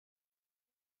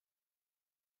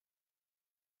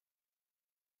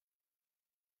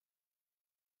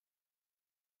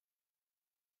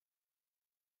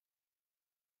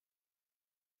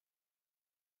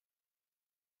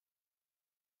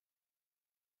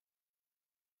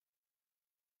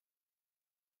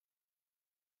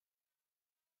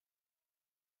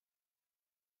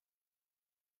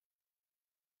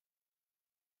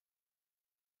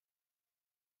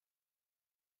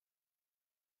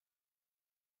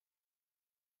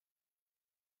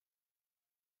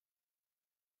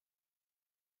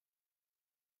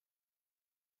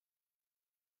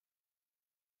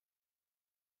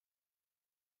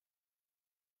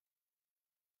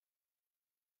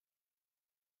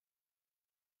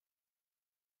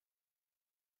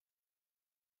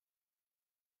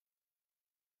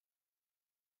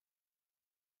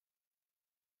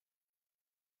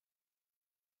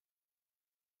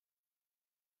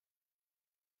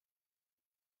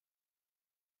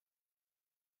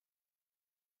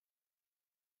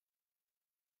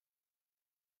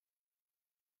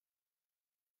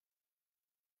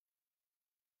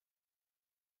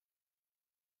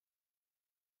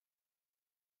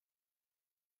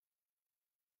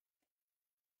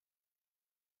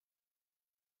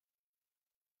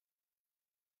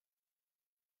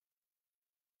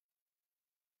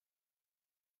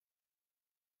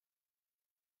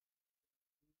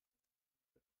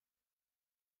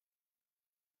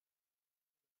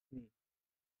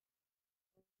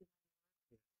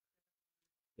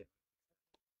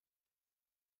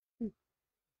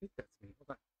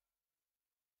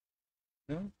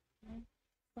No?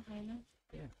 Behind us?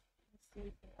 Yeah. Let's see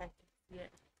if I can see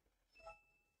it.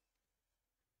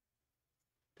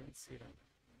 Don't see it on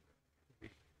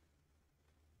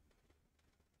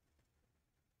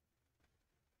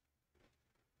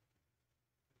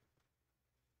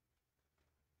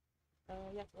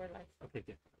Yeah, we're live. Okay,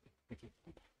 good. Thank you.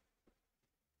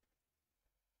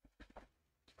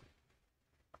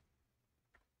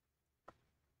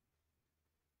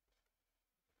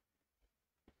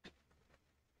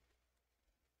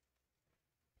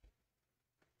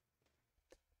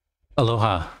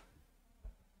 Aloha.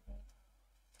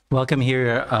 Welcome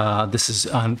here. This is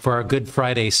for our Good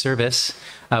Friday service.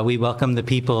 We welcome the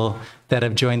people that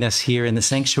have joined us here in the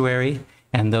sanctuary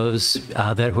and those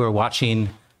who are watching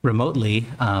remotely.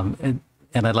 And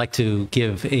I'd like to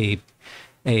give a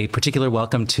particular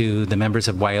welcome to the members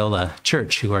of Wyola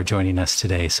Church who are joining us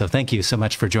today. So thank you so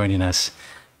much for joining us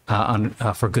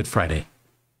for Good Friday.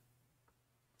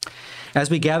 As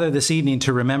we gather this evening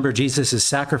to remember Jesus'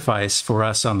 sacrifice for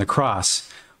us on the cross,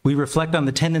 we reflect on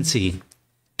the tendency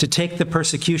to take the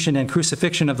persecution and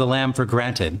crucifixion of the Lamb for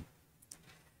granted.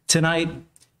 Tonight,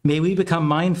 may we become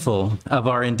mindful of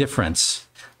our indifference,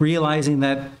 realizing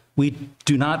that we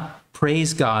do not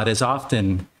praise God as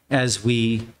often as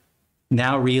we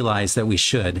now realize that we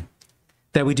should,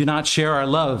 that we do not share our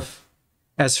love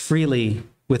as freely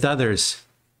with others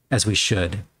as we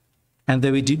should, and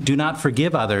that we do not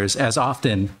forgive others as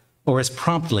often or as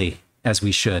promptly as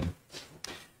we should.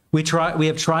 We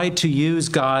have tried to use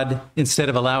God instead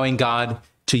of allowing God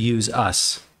to use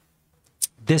us.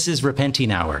 This is repenting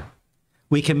hour.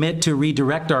 We commit to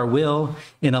redirect our will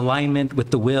in alignment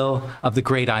with the will of the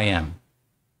great I Am.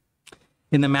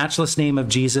 In the matchless name of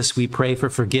Jesus, we pray for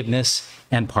forgiveness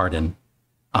and pardon.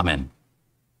 Amen.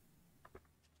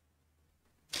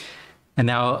 And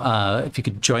now, if you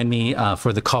could join me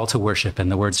for the call to worship, and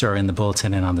the words are in the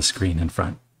bulletin and on the screen in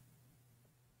front.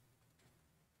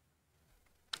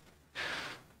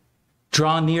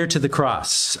 Draw near to the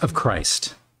cross of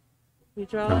Christ. We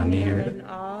draw near in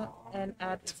awe and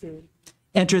attitude.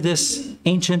 Enter this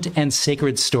ancient and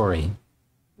sacred story.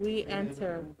 We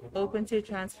enter, open to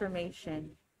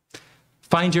transformation.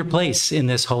 Find your place in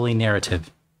this holy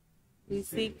narrative. We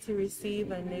seek to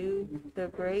receive anew the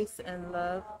grace and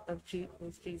love of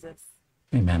Jesus.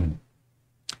 Amen.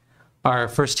 Our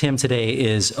first hymn today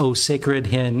is "O Sacred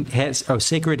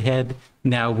Head,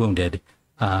 Now Wounded,"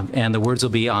 and the words will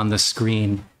be on the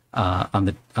screen on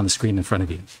the screen in front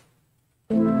of you.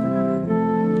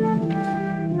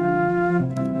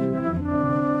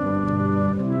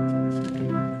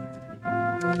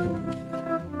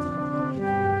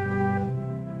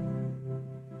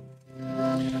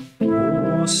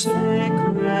 O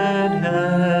sacred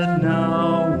head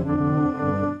now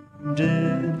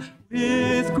wounded,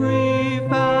 with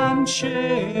grief and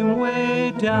shame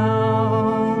weighed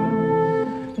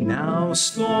down, now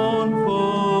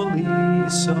scornfully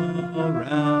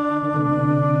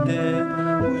surrounded,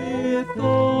 with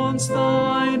thorns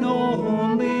thine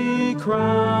only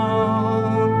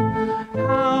crown.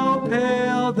 How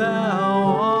pale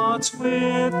thou art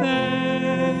with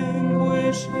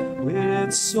anguish,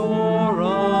 with sore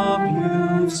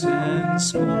abuse and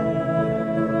scorn.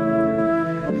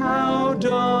 How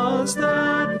does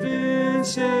that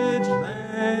visage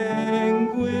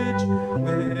language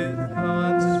with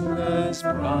conscience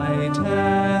bright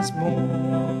as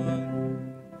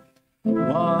morn?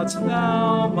 What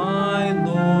thou, my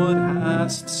Lord,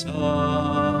 hast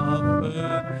suffered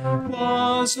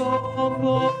was all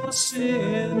for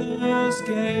sinners'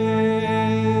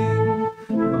 gain.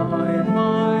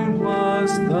 Mine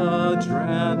was the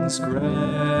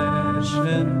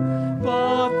transgression,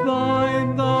 but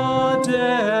thine the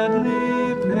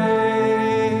deadly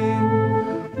pain.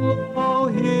 Oh,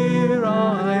 here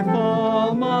I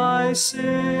fall, my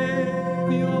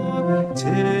Savior,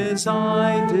 'tis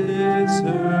I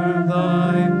deserve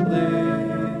thy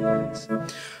place.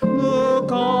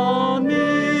 Look on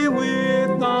me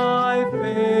with thy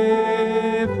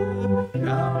favor,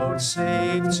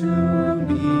 vouchsafe to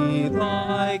me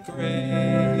thy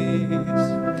grace.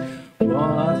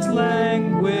 What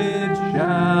language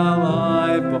shall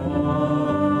I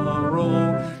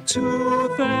borrow to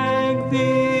thank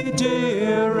thee,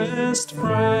 dearest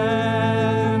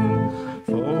friend,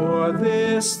 for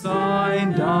this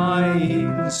thine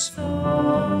dying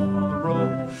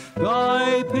sorrow,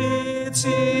 thy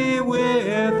pity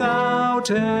without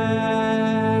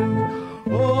end?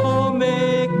 Oh,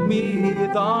 make me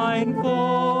thine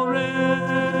forever,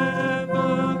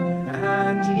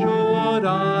 and should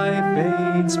I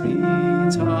fates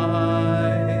betide,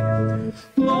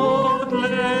 Lord,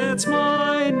 let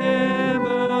my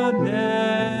never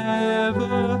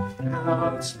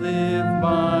outlive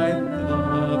my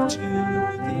love to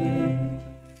thee.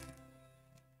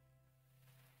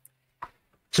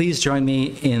 Please join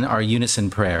me in our unison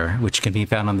prayer, which can be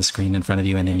found on the screen in front of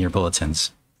you and in your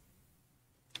bulletins.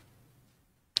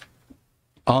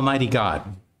 Almighty God,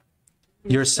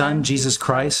 your Son, Jesus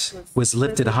Christ, was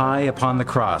lifted high upon the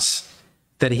cross,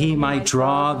 that he might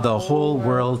draw the whole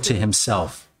world to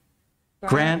himself.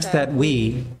 Grant that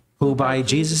we, who by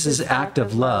Jesus' act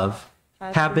of love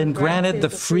have been granted the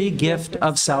free gift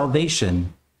of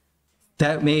salvation,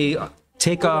 that may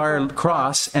take our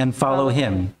cross and follow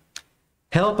him.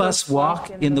 Help us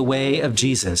walk in the way of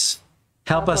Jesus.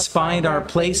 Help us find our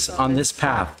place on this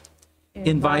path.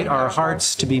 Invite our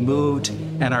hearts to be moved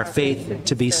and our faith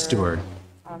to be stirred.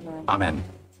 Amen.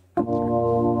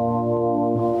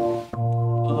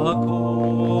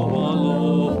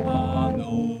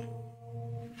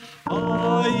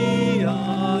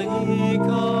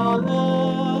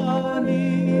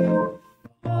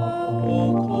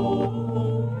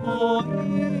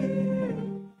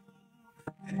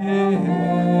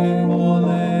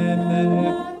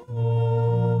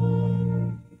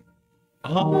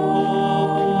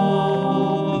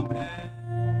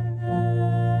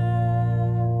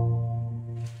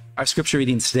 Our scripture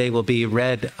readings today will be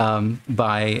read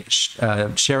by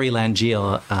Sherry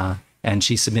Langeal, and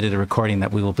she submitted a recording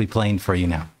that we will be playing for you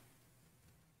now.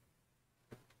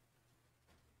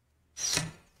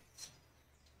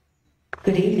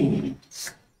 Good evening.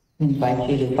 We invite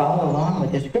you to follow along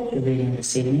with the scripture reading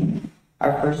this evening.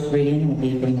 Our first reading will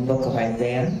be from the book of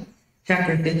Isaiah,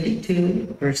 chapter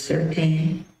 52, verse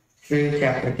 13, through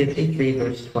chapter 53,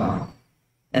 verse 12.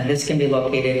 And this can be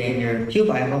located in your Pew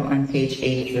Bible on page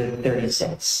 8 through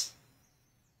 36.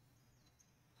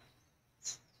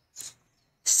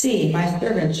 See, my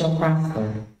servant shall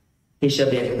prosper. He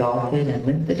shall be exalted and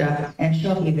lifted up, and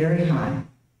shall be very high.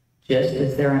 Just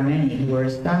as there are many who are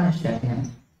astonished at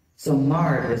him, so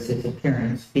marred is his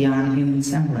appearance beyond human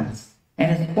semblance,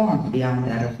 and his form beyond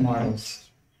that of mortals.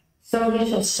 So he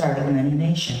shall startle many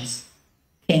nations.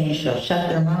 Kings shall shut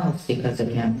their mouths because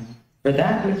of him. For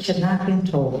that which had not been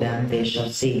told them they shall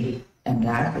see, and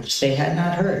that which they had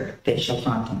not heard they shall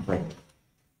contemplate.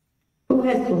 Who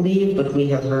has believed what we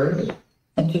have heard,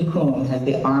 and to whom has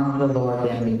the arm of the Lord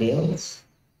been revealed?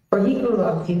 For he grew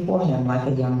up before him like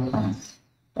a young plant,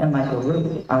 and like a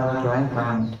root out of dry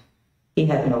ground. He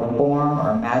had no form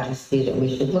or majesty that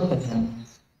we should look at him,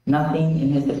 nothing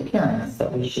in his appearance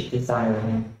that we should desire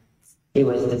him. He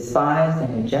was despised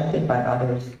and rejected by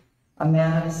others, a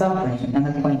man of suffering and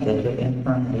acquainted with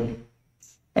infirmity.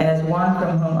 And as one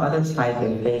from whom others hide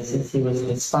their faces, he was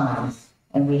despised,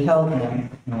 and we held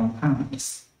him of no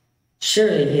account.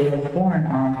 Surely he has borne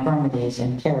our infirmities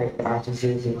and carried our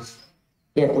diseases.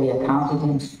 Yet we accounted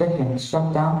him stricken,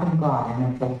 struck down from God,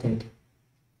 and afflicted.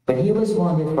 But he was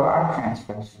wounded for our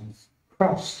transgressions,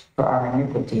 crushed for our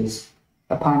iniquities.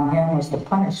 Upon him was the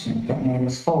punishment that made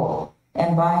us whole,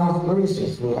 and by his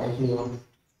bruises we are healed.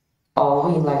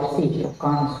 All we like sheep have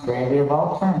gone astray, we have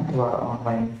all turned to our own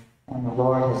way, and the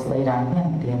Lord has laid on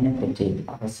him the iniquity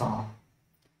of us all.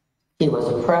 He was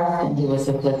oppressed and he was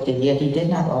afflicted, yet he did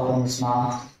not open his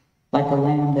mouth. Like a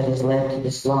lamb that is led to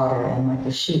the slaughter, and like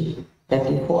a sheep that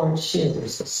before its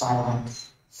shearers is silent,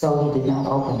 so he did not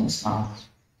open his mouth.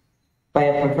 By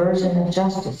a perversion of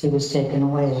justice he was taken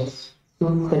away.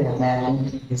 Who could have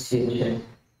imagined his future?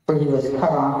 For he was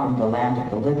cut off from the land of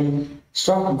the living,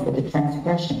 stricken for the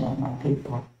transgression of my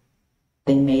people.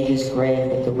 They made his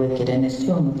grave with the wicked and his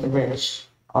tomb with the rich,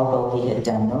 although he had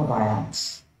done no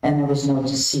violence, and there was no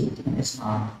deceit in his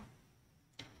mouth.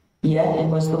 Yet it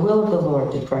was the will of the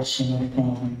Lord to crush him with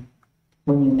pain.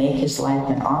 When you make his life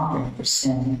an offering for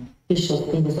sin, he shall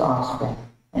feed his offspring,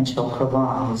 and shall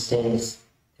prolong his days.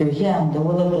 Through him the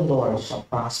will of the Lord shall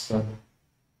prosper.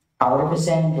 Out of his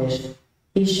anguish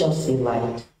he shall see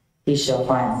light. He shall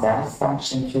find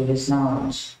satisfaction through his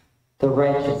knowledge. The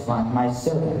righteous one, my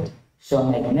servant, shall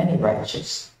make many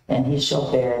righteous, and he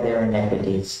shall bear their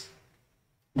iniquities.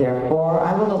 Therefore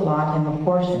I will allot him a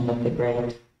portion of the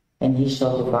great, and he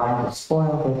shall divide the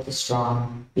spoil with the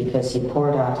strong, because he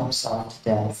poured out himself to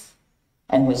death,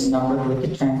 and was numbered with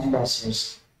the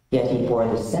transgressors. Yet he bore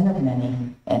the sin of many,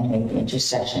 and made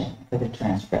intercession for the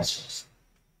transgressors.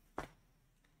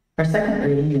 Our second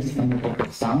reading is from the book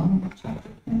of Psalm, chapter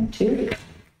 22,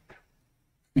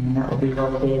 and that will be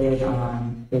located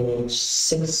on page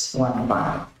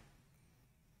 615.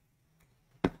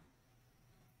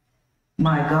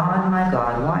 My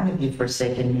God, why have you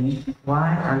forsaken me?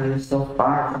 Why are you so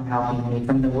far from helping me,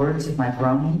 from the words of my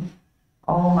groaning?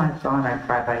 Oh, my God, I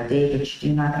cry by day, but you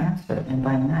do not answer, and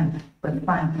by night, but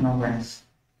find no rest.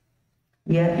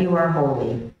 Yet you are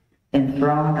holy,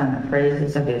 enthroned on the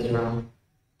praises of Israel.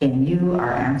 In you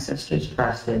our ancestors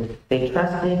trusted. They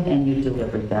trusted and you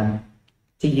delivered them.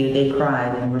 To you they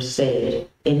cried and were saved.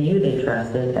 In you they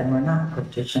trusted and were not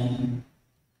put to shame.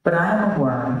 But I am a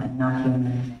worm and not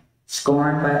human,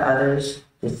 scorned by others,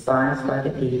 despised by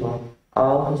the people.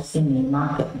 All who see me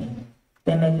mock at me.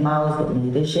 They make mouths at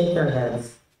me. They shake their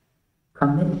heads.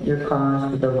 Commit your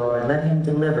cause to the Lord. Let him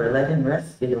deliver. Let him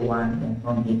rescue the one in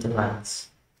whom he delights.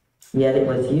 Yet it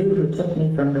was you who took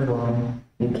me from the womb.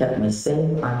 You kept me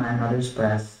safe on my mother's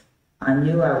breast. On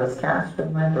you I was cast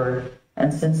from my birth,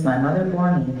 and since my mother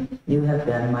bore me, you have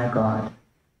been my God.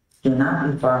 Do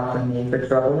not be far from me, for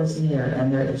trouble is near,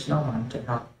 and there is no one to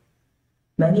help.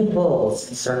 Many bulls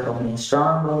encircle me.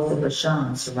 Strong bulls of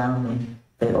Bashan surround me.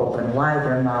 They open wide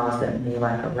their mouths at me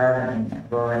like a ravening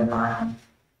and roaring lion.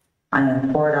 I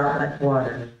am poured out like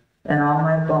water, and all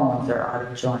my bones are out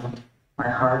of joint. My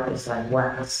heart is like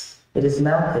wax. It is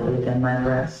melted within my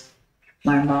breast.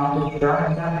 My mouth is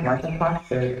dried up like a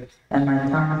potsherd, and my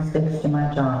tongue sticks to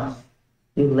my jaws.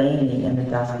 You lay me in the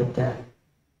dust of death.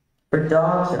 For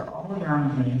dogs are all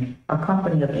around me. A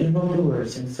company of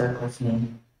evildoers encircles me.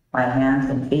 My hands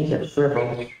and feet have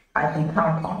shriveled. I can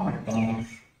count all my bones.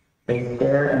 They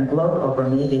stare and gloat over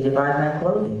me. They divide my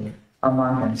clothing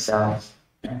among themselves,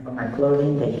 and for my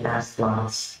clothing they cast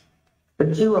lots.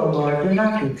 But you, O Lord, do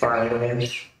not be far away.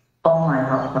 All my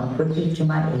help come quickly to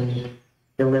my aid.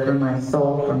 Deliver my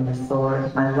soul from the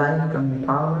sword, my life from the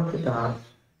power of the dog.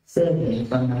 Save me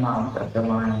from the mouth of the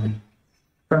lion.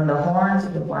 From the horns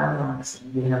of the wild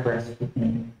oxen you have rescued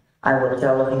me. I will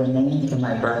tell of your name to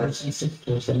my brothers and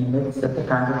sisters in the midst of the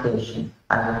congregation.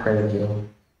 I will praise you.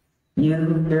 You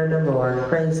who fear the Lord,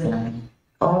 praise him.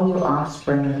 All you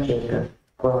offspring of Jacob,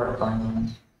 glorify him.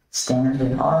 Stand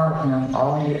in awe of him,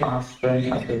 all you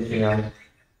offspring of Israel.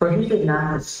 For he did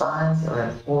not despise or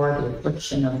abhor the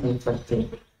affliction of the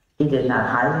afflicted. He did not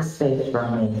hide his face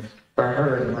from me, but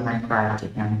heard when I cried to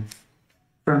him.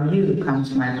 From you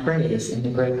comes my praise in the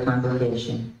great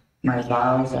congregation. My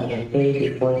vows I will pay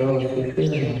before those who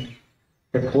fear him.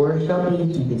 The poor shall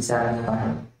eat and be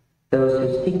satisfied. Those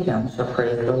who seek him shall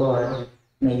praise the Lord.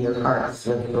 May your hearts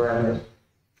live forever.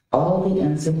 All the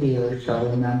ends of the earth shall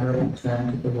remember and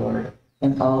turn to the Lord,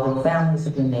 and all the families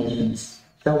of the nations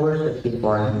shall worship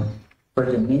before him. For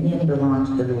dominion belongs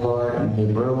to the Lord, and he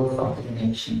rules over the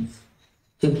nations.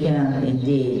 To him,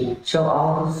 indeed, shall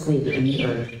all who sleep in the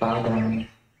earth bow down.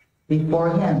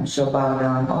 Before him shall bow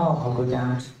down all who go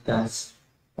down to the dust,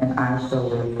 and I shall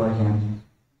live for him.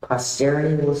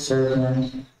 Posterity will serve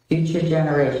him. Future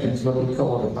generations will be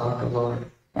told about the Lord,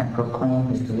 and proclaim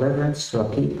his deliverance to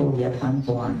a people yet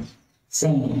unborn,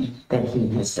 saying that he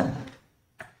has done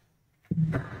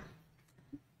it.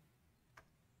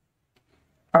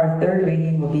 Our third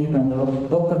reading will be from the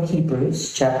book of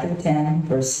Hebrews, chapter 10,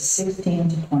 verses 16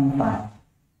 to 25.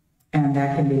 And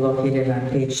that can be located on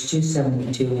page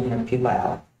 272 in your Pew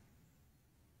Bible.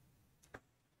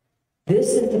 This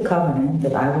is the covenant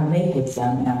that I will make with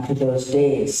them after those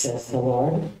days, says the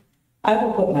Lord. I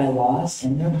will put my laws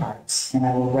in their hearts, and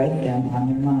I will write them on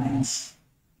their minds.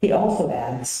 He also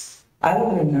adds, I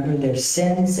will remember their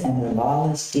sins and their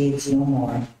lawless deeds no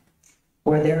more.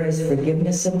 Where there is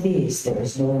forgiveness of these, there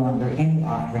is no longer any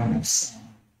offering of sin.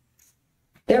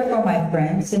 Therefore, my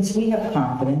friends, since we have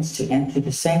confidence to enter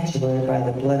the sanctuary by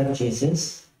the blood of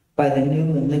Jesus, by the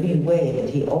new and living way that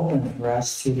he opened for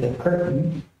us through the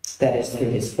curtain, that is,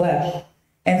 through his flesh,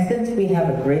 and since we have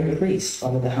a great priest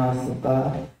over the house of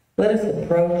God, let us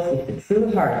approach with the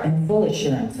true heart and full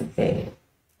assurance of faith,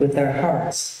 with our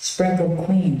hearts sprinkled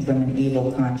clean from an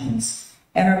evil conscience,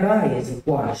 and our bodies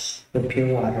washed with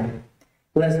pure water.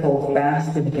 Let us hold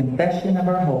fast to the confession of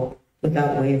our hope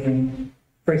without wavering,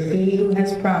 for he who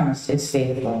has promised is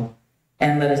faithful.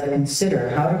 And let us consider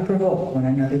how to provoke one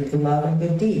another to love and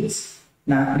good deeds,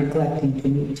 not neglecting to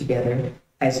meet together,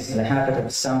 as is the habit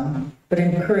of some, but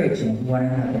encouraging one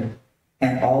another,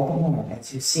 and all the more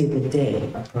as you see the day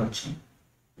approaching.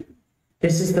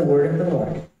 This is the word of the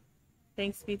Lord.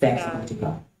 Thanks be to Thanks God. be to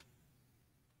God.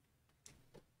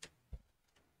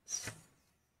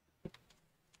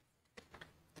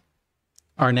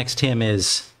 Our next hymn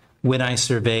is When I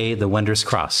Survey the Wondrous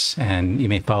Cross, and you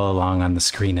may follow along on the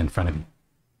screen in front of you.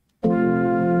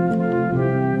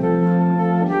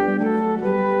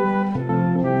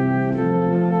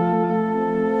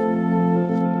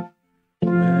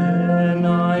 When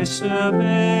I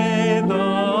survey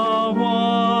the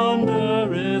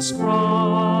wondrous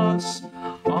cross,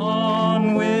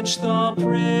 on which the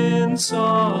Prince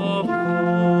of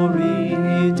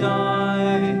Glory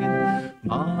died,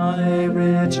 my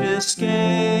richest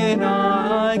gain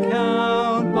I count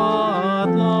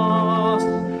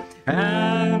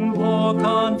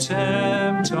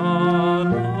tempt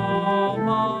on all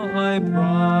my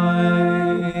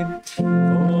pride.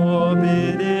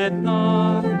 Forbid it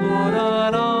not, Lord,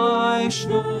 that I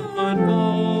should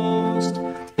boast,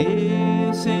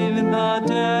 save in the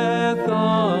death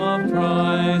of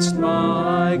Christ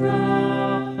my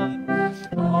God.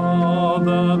 All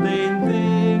the vain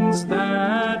things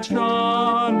that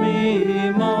charm me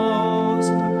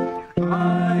most,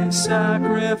 I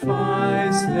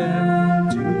sacrifice them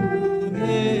to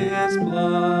his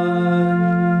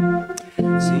blood.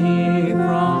 See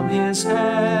from his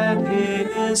head,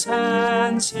 his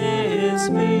hands, his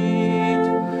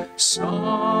feet,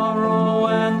 sorrow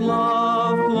and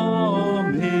love flow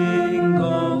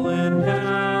mingling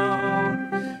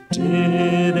down.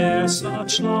 Did e'er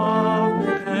such love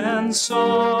and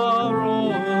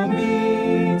sorrow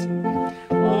meet,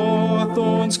 or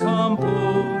thorns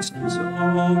compose so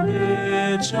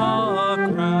rich a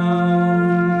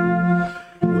crown?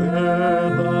 Where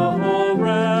the whole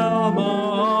realm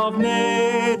of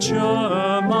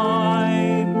nature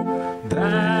mine,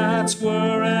 that's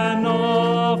were an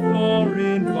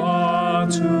offering far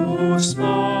too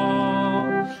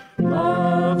small.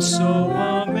 Love so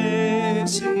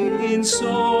amazing,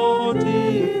 so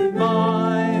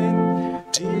divine,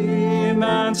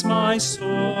 demands my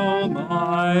soul,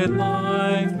 my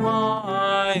life,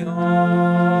 my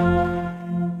own.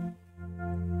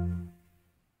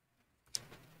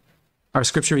 Our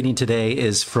scripture reading today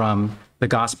is from the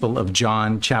Gospel of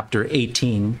John, chapter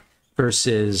 18,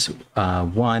 verses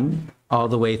 1 all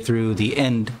the way through the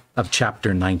end of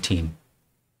chapter 19.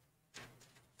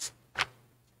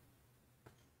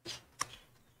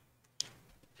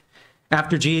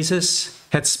 After Jesus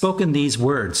had spoken these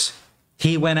words,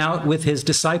 he went out with his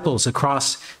disciples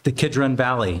across the Kidron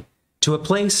Valley to a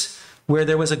place where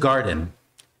there was a garden,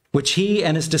 which he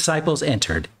and his disciples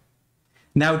entered.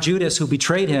 Now Judas, who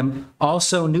betrayed him,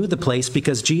 also knew the place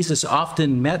because Jesus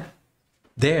often met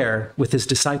there with his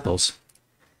disciples.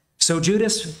 So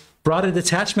Judas brought a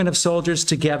detachment of soldiers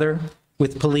together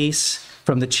with police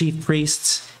from the chief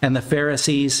priests and the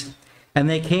Pharisees, and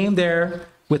they came there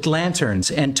with lanterns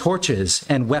and torches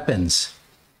and weapons.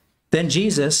 Then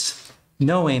Jesus,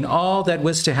 knowing all that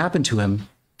was to happen to him,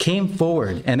 came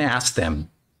forward and asked them,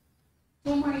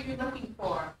 Whom are you looking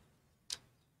for?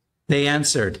 They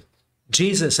answered,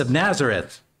 Jesus of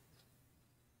Nazareth.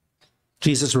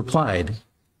 Jesus replied,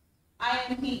 I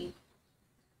am he.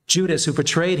 Judas, who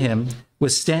betrayed him,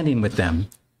 was standing with them.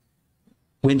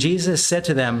 When Jesus said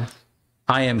to them,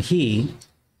 I am he,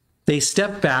 they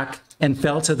stepped back and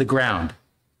fell to the ground.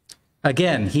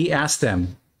 Again, he asked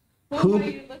them, Whom are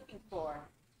you looking for?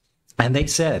 And they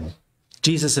said,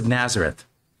 Jesus of Nazareth.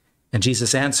 And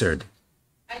Jesus answered,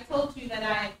 I told you that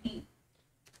I am he.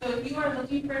 So if you are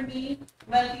looking for me,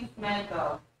 let these men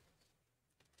go.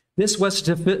 This was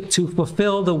to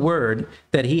fulfill the word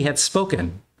that he had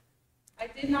spoken. I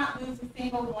did not lose a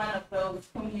single one of those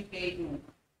whom you gave me.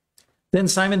 Then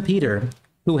Simon Peter,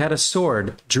 who had a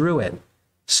sword, drew it,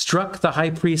 struck the high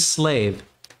priest's slave,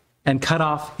 and cut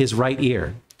off his right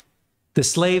ear. The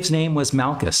slave's name was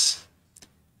Malchus.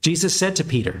 Jesus said to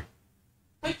Peter,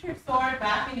 Put your sword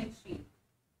back in its sheath.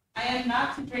 I am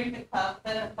not to drink the cup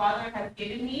that the Father has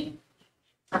given me.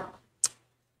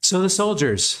 So the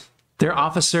soldiers, their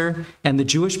officer, and the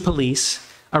Jewish police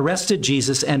arrested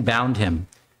Jesus and bound him.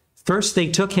 First, they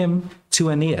took him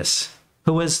to Aeneas,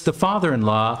 who was the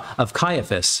father-in-law of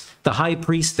Caiaphas, the high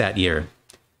priest that year.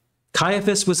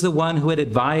 Caiaphas was the one who had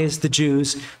advised the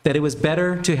Jews that it was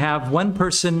better to have one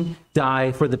person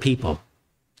die for the people.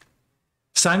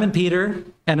 Simon Peter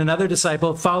and another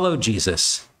disciple followed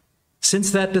Jesus.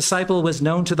 Since that disciple was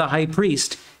known to the high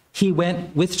priest, he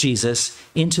went with Jesus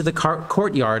into the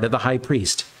courtyard of the high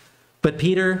priest. But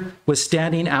Peter was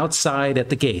standing outside at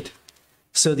the gate.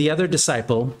 So the other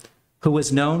disciple, who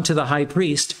was known to the high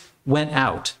priest, went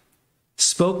out,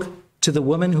 spoke to the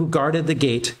woman who guarded the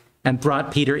gate, and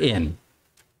brought Peter in.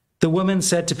 The woman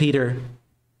said to Peter,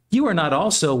 You are not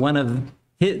also one of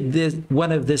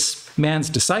this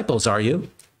man's disciples, are you?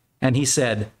 And he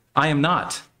said, I am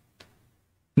not.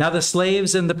 Now the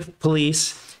slaves and the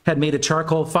police had made a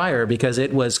charcoal fire because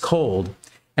it was cold,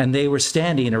 and they were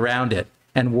standing around it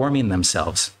and warming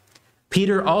themselves.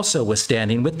 Peter also was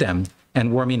standing with them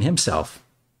and warming himself.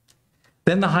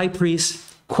 Then the high priest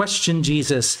questioned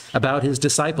Jesus about his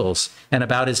disciples and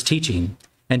about his teaching,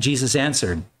 and Jesus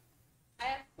answered, I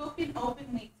have spoken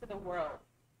openly to the world.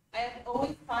 I have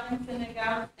always taught in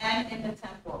synagogues and in the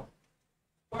temple,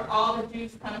 where all the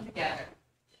Jews come together.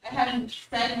 I haven't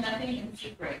said nothing in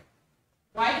secret.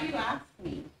 Why do you ask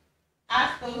me?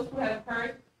 Ask those who have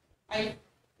heard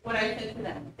what I said to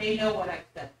them. They know what I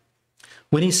said.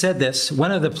 When he said this,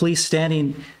 one of the police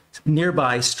standing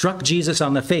nearby struck Jesus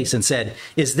on the face and said,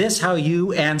 "Is this how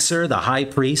you answer the high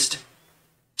priest?"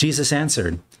 Jesus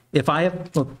answered, If I have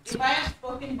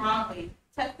spoken wrongly,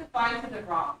 testify to the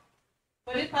wrong.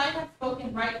 But if I have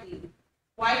spoken rightly,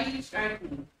 why do you strike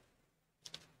me?"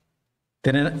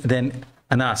 Then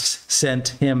Annas sent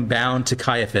him bound to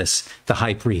Caiaphas, the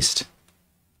high priest.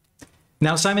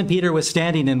 Now Simon Peter was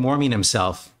standing and warming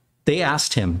himself. They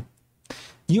asked him,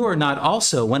 "You are not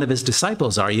also one of his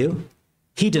disciples, are you?"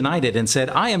 He denied it and said,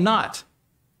 "I am not."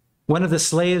 One of the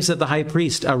slaves of the high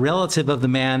priest, a relative of the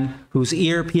man whose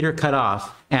ear Peter cut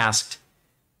off, asked,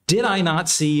 "Did I not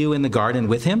see you in the garden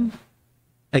with him?"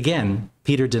 Again,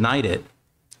 Peter denied it,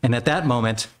 and at that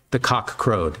moment the cock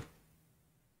crowed.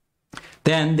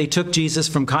 Then they took Jesus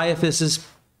from Caiaphas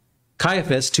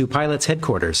to Pilate's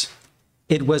headquarters.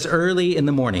 It was early in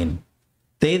the morning.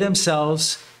 They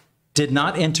themselves did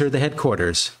not enter the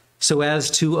headquarters so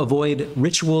as to avoid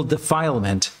ritual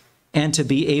defilement and to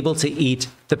be able to eat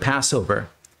the Passover.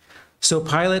 So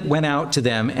Pilate went out to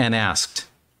them and asked,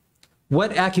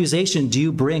 "What accusation do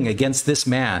you bring against this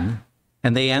man?"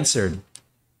 And they answered,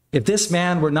 "If this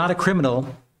man were not a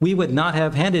criminal, we would not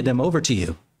have handed him over to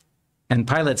you." And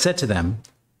Pilate said to them,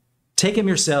 "Take him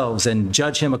yourselves and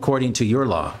judge him according to your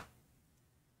law."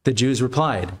 The Jews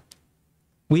replied,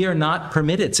 "We are not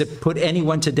permitted to put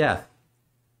anyone to death."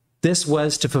 This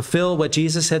was to fulfill what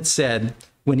Jesus had said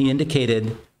when he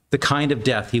indicated the kind of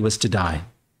death he was to die.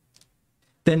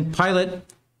 Then Pilate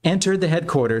entered the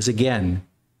headquarters again,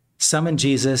 summoned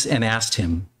Jesus, and asked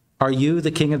him, "Are you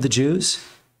the king of the Jews?"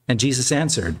 And Jesus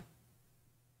answered,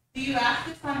 "Do you ask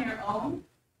this on your own,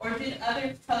 or did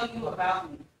others tell you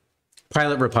about me?"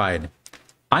 Pilate replied,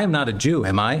 "I am not a Jew,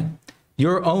 am I?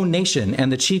 Your own nation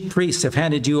and the chief priests have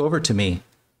handed you over to me.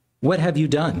 What have you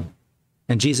done?"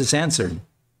 And Jesus answered,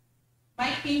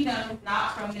 "My kingdom is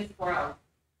not from this world.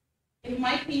 If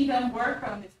my kingdom were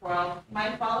from this world,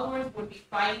 my followers would be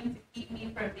fighting to keep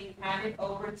me from being handed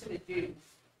over to the Jews.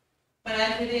 But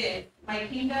as it is, my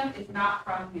kingdom is not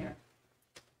from here."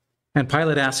 And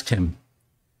Pilate asked him,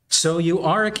 "So you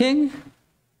are a king?"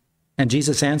 And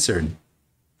Jesus answered,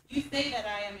 "You say that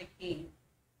I am a king.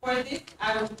 For this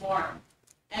I was born,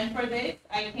 and for this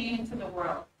I came into the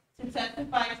world, to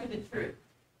testify to the truth.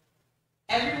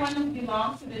 Everyone who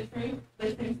belongs to the truth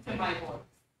listens to my voice."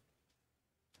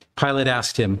 Pilate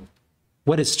asked him,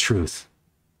 "What is truth?"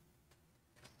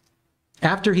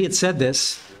 After he had said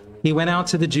this, he went out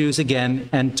to the Jews again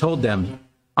and told them,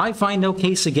 "I find no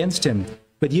case against him,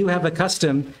 but you have a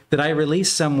custom that I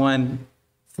release someone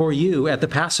for you at the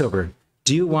Passover.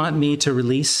 Do you want me to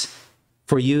release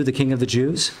for you the king of the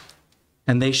Jews?"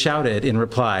 And they shouted in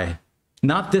reply,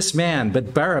 "Not this man,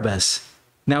 but Barabbas."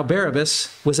 Now Barabbas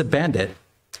was a bandit.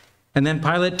 And then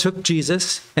Pilate took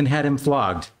Jesus and had him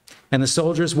flogged. And the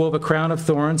soldiers wove a crown of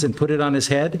thorns and put it on his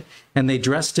head, and they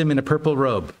dressed him in a purple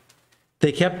robe.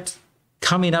 They kept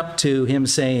coming up to him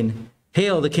saying,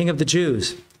 "Hail, the King of the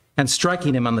Jews," and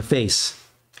striking him on the face.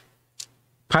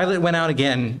 Pilate went out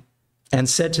again and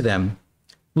said to them,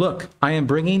 "Look, I am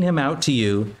bringing him out to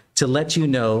you to let you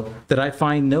know that I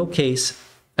find no case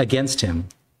against him."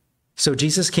 So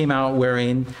Jesus came out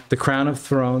wearing the crown of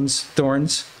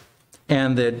thorns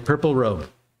and the purple robe.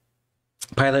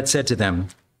 Pilate said to them,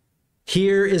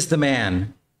 "Here is the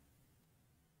man."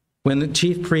 When the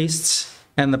chief priests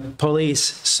and the police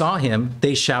saw him,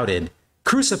 they shouted,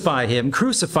 "Crucify him!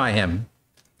 Crucify him!"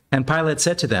 And Pilate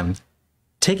said to them,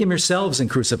 "Take him yourselves and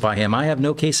crucify him. I have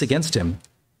no case against him."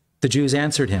 The Jews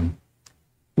answered him,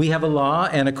 "We have a law,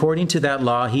 and according to that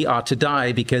law he ought to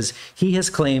die, because he has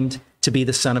claimed to be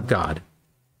the Son of God."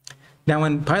 Now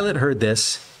when Pilate heard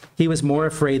this, he was more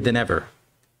afraid than ever.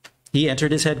 He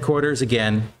entered his headquarters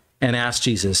again and asked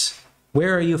Jesus,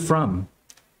 "Where are you from?"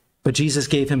 But Jesus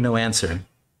gave him no answer.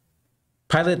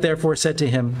 Pilate therefore said to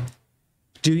him,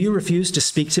 "Do you refuse to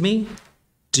speak to me?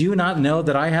 Do you not know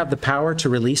that I have the power to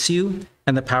release you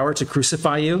and the power to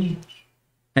crucify you?"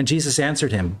 And Jesus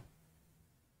answered him,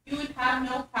 "You would have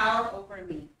no power over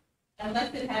me,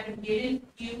 unless it had been given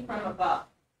you from above.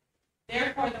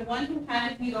 Therefore, the one who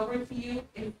handed me over to you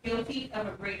is guilty of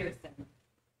a greater sin."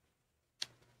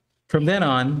 From then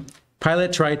on,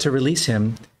 Pilate tried to release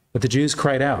him, but the Jews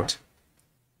cried out,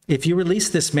 "If you release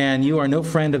this man, you are no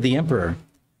friend of the emperor.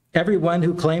 Everyone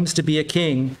who claims to be a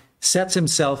king sets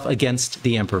himself against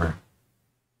the emperor."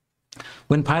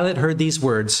 When Pilate heard these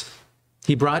words,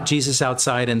 he brought Jesus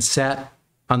outside and sat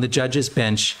on the judge's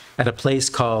bench at a place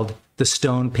called the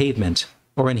Stone Pavement,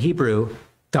 or in Hebrew,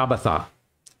 Gabbatha.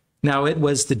 Now it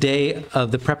was the day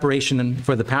of the preparation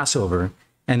for the Passover,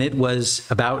 and it was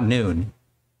about noon.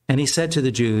 And he said to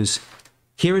the Jews,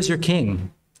 "Here is your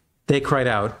king." They cried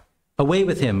out, away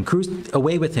with him,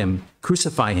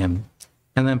 crucify him."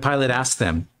 And then Pilate asked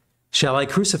them, "Shall I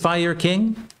crucify your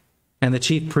king?" And the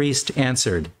chief priest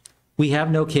answered, "We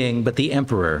have no king but the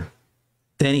emperor."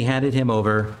 Then he handed him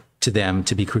over to them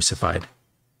to be crucified.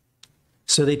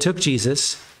 So they took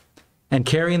Jesus, and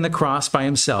carrying the cross by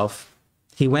himself,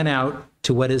 he went out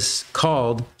to what is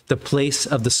called the place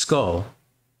of the skull,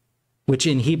 which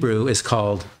in Hebrew is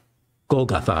called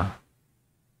Golgotha.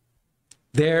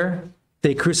 There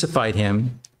they crucified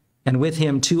him, and with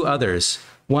him 2 others,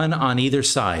 one on either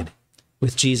side,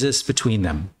 with Jesus between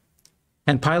them.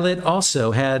 And Pilate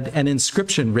also had an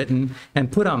inscription written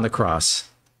and put on the cross.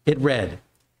 It read,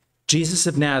 "Jesus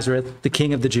of Nazareth, the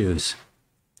King of the Jews."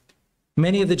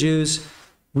 Many of the Jews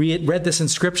read this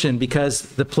inscription because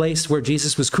the place where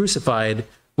Jesus was crucified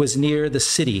was near the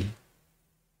city,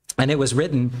 and it was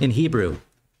written in Hebrew,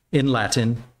 in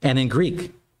Latin, and in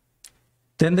Greek.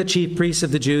 Then the chief priests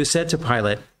of the Jews said to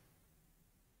Pilate,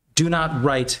 "Do not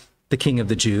write the King of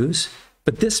the Jews."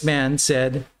 But this man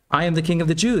said, "I am the King of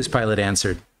the Jews," Pilate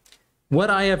answered.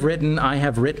 "What I have written, I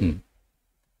have written."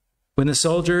 When the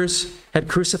soldiers had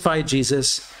crucified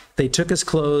Jesus, they took his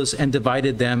clothes and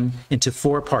divided them into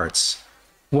 4 parts,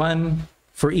 one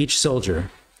for each soldier.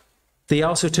 They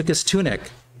also took his tunic.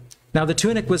 Now the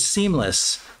tunic was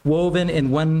seamless, woven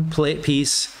in one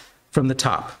piece from the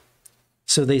top.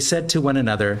 So they said to one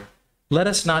another, "Let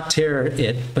us not tear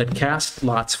it, but cast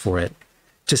lots for it,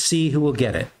 to see who will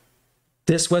get it."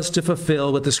 This was to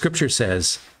fulfill what the scripture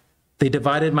says, "They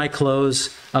divided my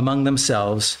clothes among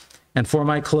themselves, and for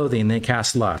my clothing they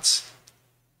cast lots."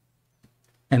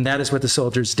 And that is what the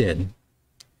soldiers did.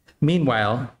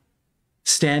 Meanwhile,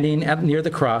 standing near the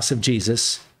cross of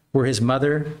Jesus were his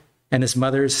mother and his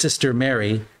mother's sister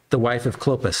Mary, the wife of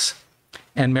Clopas,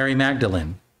 and Mary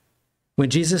Magdalene. When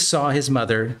Jesus saw his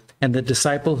mother and the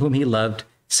disciple whom he loved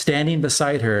standing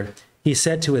beside her, he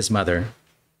said to his mother,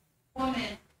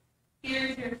 "Woman, here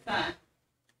is your son.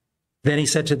 Then he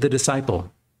said to the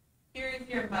disciple, Here is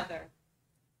your mother."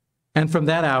 And from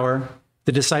that hour,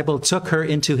 the disciple took her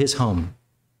into his home.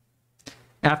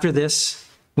 After this,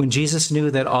 when Jesus knew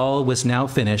that all was now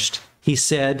finished, he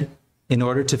said, in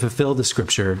order to fulfill the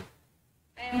scripture,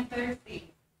 "I am thirsty."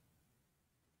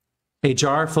 A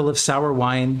jar full of sour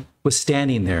wine was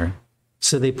standing there,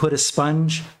 so they put a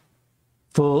sponge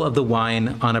full of the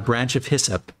wine on a branch of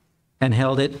hyssop and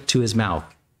held it to his mouth.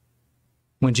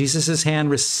 When Jesus had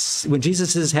received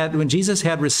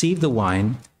the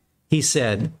wine, he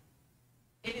said,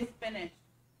 "It is finished."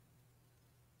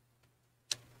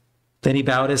 Then he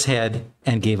bowed his head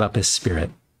and gave up his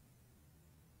spirit.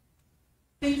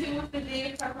 Since it was the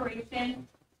day of preparation,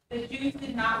 the Jews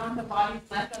did not want the bodies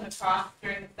left on the cross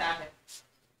during the Sabbath,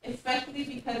 especially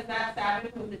because that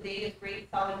Sabbath was the day of great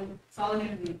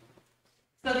solemnity.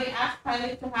 So they asked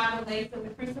Pilate to have the legs of the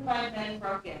crucified men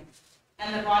broken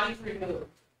and the bodies removed.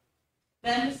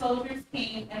 Then the soldiers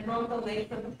came and broke the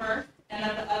legs of the first and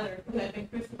of the other who had been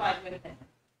crucified with him.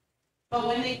 But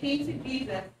when they came to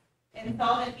Jesus and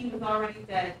saw that he was already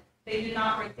dead, they did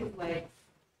not break his legs.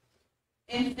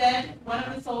 Instead, one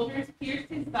of the soldiers pierced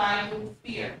his side with a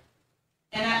spear,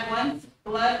 and at once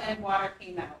blood and water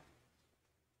came out.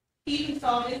 He who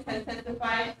saw this has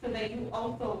testified so that you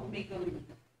also may believe.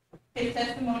 His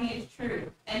testimony is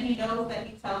true, and he knows that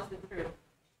he tells the truth.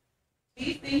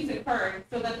 These things occurred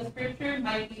so that the scripture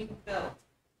might be fulfilled.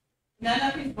 None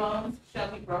of his bones shall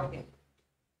be broken.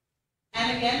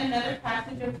 And again, another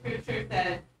passage of scripture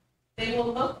says, "They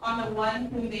will look on the one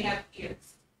whom they have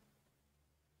pierced."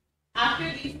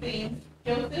 After these things,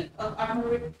 Joseph of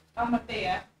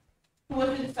Arimathea, who was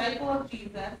a disciple of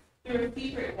Jesus, though a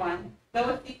secret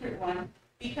one,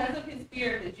 because of his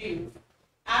fear of the Jews,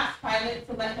 asked Pilate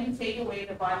to let him take away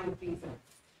the body of Jesus.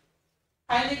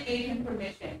 Pilate gave him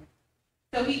permission,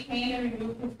 so he came and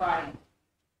removed his body.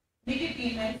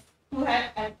 Nicodemus, who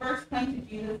had at first come to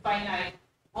Jesus by night,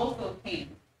 also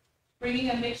came, bringing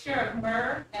a mixture of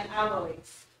myrrh and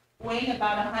aloes, weighing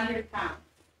about 100 pounds.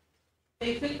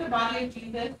 They took the body of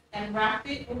Jesus and wrapped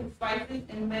it with spices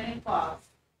and linen cloths,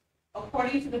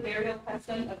 according to the burial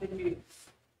custom of the Jews.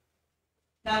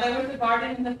 Now there was a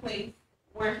garden in the place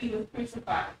where he was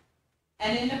crucified,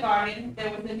 and in the garden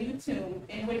there was a new tomb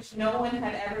in which no one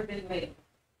had ever been laid.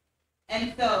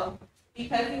 And so,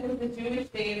 because it was the Jewish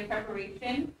day of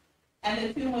preparation, and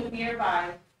the tomb was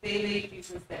nearby, they laid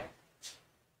Jesus there.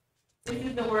 This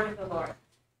is the word of the Lord.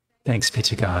 Thanks be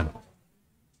to God.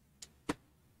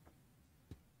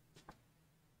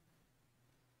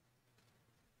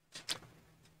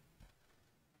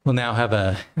 We'll now have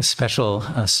a special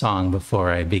song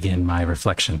before I begin my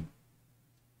reflection.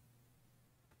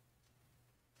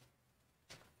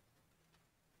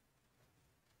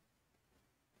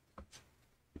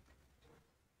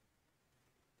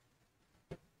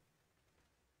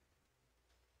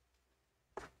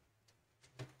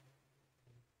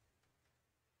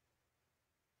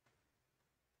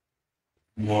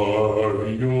 Were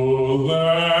you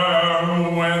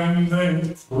there when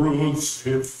they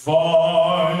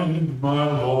crucified my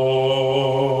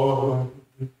Lord?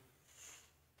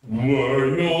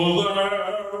 Were you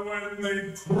there when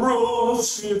they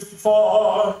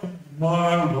crucified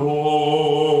my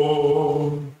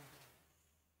Lord?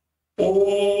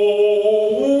 Oh,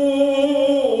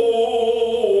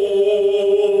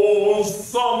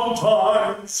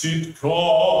 sometimes it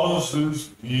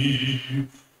causes me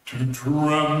to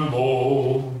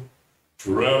tremble,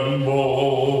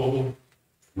 tremble,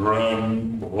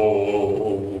 tremble.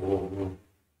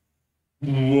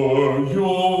 Were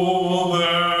you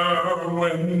there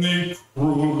when they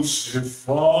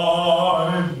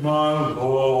crucified my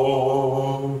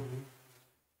Lord?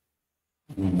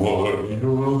 Were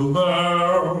you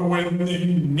there when they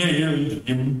nailed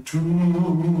him to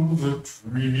the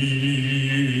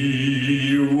tree?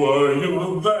 Were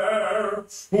you there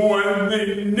when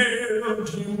they nailed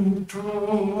him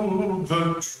to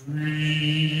the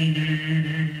tree?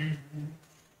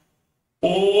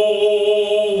 Oh,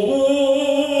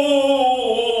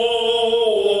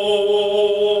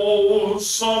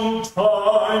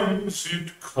 sometimes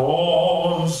it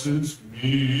causes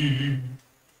me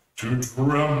to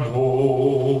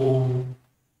tremble,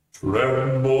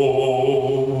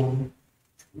 tremble,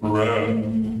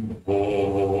 tremble.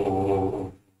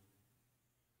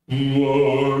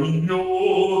 Were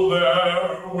you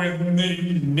there when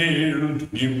they nailed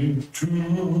him to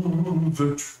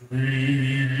the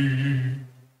tree?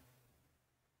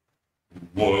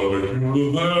 Were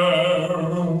you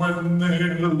there when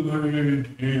they laid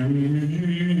him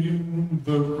in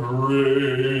the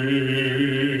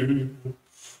grave?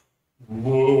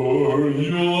 Were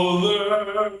you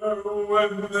there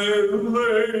when they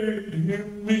laid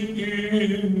him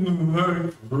in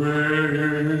the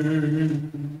grave?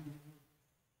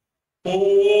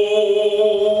 Oh,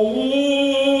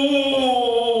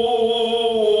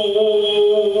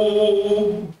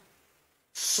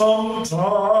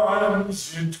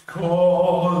 sometimes it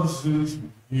causes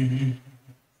me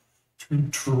to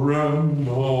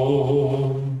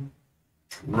tremble,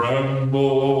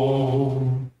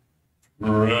 tremble,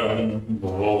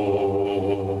 tremble.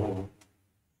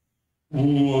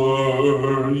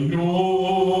 Were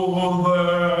you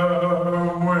there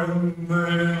when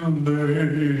they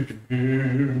laid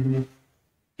him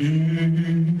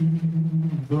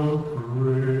in the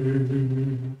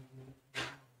grave?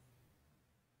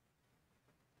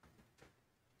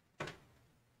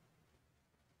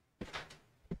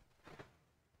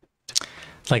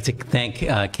 I'd like to thank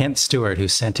Kent Stewart, who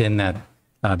sent in that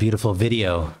beautiful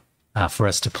video for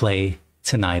us to play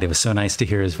tonight. It was so nice to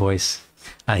hear his voice.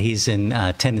 He's in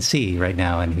Tennessee right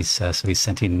now, and he's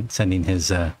sending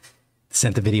his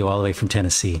sent the video all the way from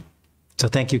Tennessee. So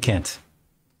thank you, Kent.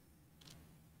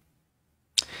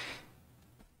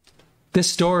 This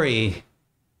story,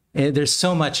 there's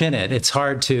so much in it. It's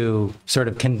hard to sort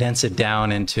of condense it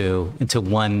down into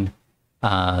one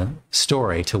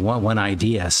story, to one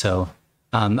idea. So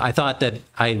I thought that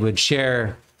I would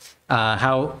share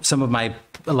how some of my,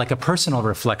 like a personal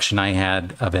reflection I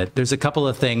had of it. There's a couple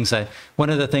of things. One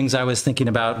of the things I was thinking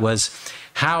about was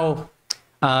how,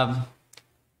 as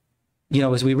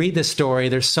we read this story,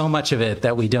 there's so much of it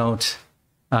that we don't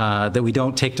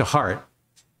take to heart.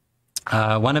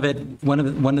 One of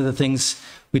the things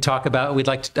we talk about,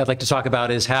 I'd like to talk about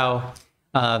is how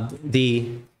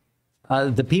the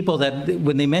people that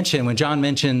when John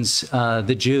mentions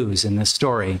the Jews in this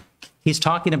story, he's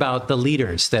talking about the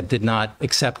leaders that did not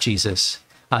accept Jesus.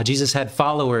 Jesus had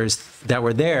followers that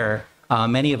were there.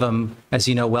 Many of them, as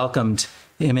you know, welcomed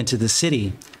him into the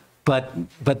city. But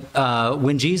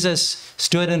when Jesus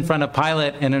stood in front of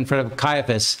Pilate and in front of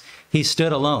Caiaphas, he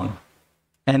stood alone.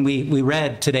 And we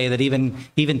read today that even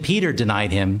Peter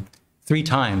denied him 3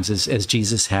 times, as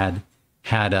Jesus had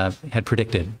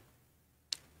predicted.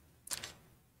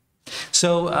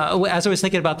 So as I was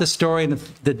thinking about this story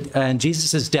and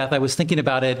Jesus' death, I was thinking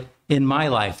about it in my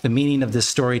life, the meaning of this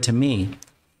story to me.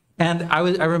 And I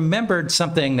remembered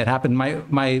something that happened.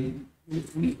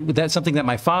 That's something that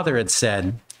my father had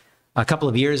said a couple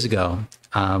of years ago.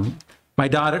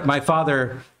 My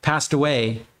father passed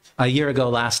away a year ago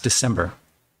last December.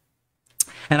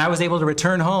 And I was able to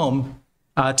return home,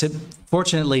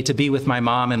 fortunately, to be with my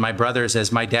mom and my brothers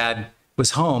as my dad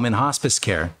was home in hospice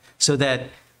care, so that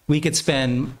we could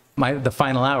spend the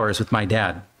final hours with my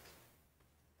dad.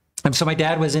 And so my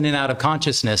dad was in and out of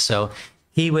consciousness, so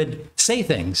he would say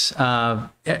things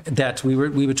that we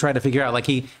would try to figure out. Like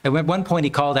at one point, he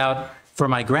called out for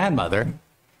my grandmother,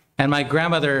 and my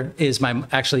grandmother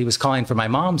was calling for my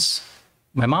mom's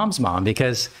my mom's mom,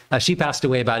 because she passed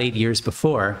away about 8 years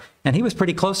before, and he was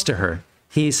pretty close to her.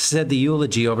 He said the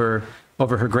eulogy over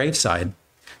her graveside.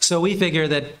 So we figure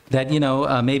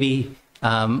that maybe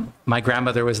my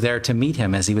grandmother was there to meet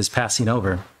him as he was passing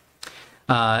over.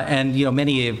 And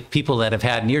many people that have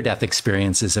had near-death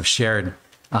experiences have shared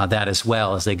that as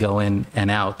well. As they go in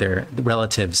and out, their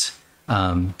relatives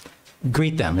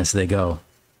greet them as they go.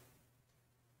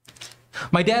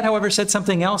 My dad, however, said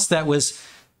something else that was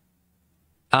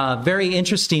very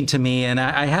interesting to me, and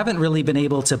I haven't really been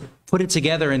able to put it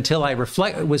together until I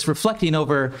was reflecting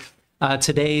over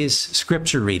today's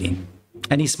scripture reading.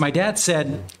 And my dad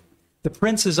said, "The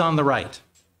prince is on the right."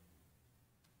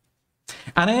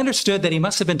 And I understood that he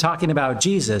must have been talking about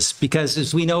Jesus, because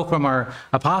as we know from our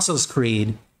Apostles'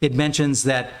 Creed, it mentions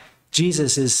that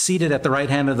Jesus is seated at the right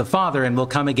hand of the Father and will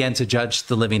come again to judge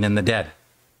the living and the dead.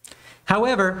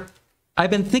 However,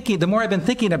 the more I've been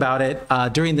thinking about it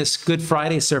during this Good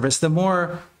Friday service, the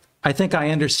more I think I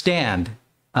understand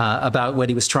about what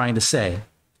he was trying to say.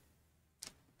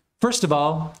 First of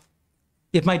all,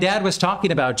 if my dad was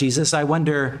talking about Jesus, I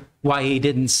wonder why he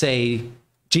didn't say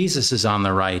Jesus is on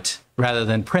the right rather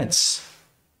than Prince.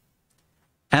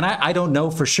 And I don't know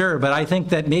for sure, but I think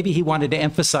that maybe he wanted to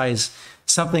emphasize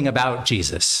something about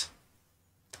Jesus.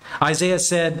 Isaiah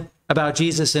said about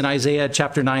Jesus in Isaiah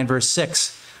chapter 9, verse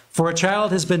 6, "For a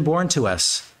child has been born to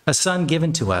us, a son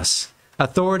given to us.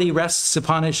 Authority rests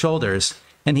upon his shoulders,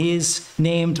 and he is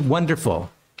named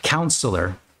Wonderful,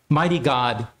 Counselor, Mighty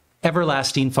God,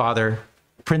 Everlasting Father,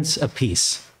 Prince of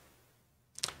Peace."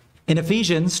 In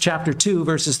Ephesians chapter 2,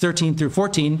 verses 13 through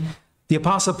 14, the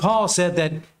Apostle Paul said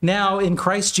that now in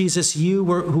Christ Jesus, who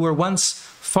were once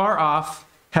far off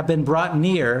have been brought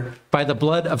near by the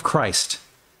blood of Christ.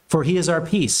 For he is our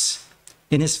peace.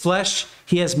 In his flesh,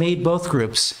 he has made both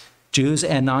groups, Jews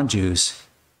and non-Jews,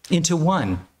 into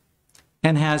one,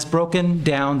 and has broken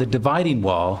down the dividing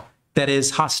wall that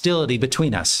is hostility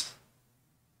between us.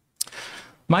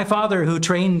 My father, who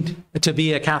trained to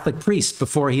be a Catholic priest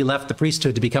before he left the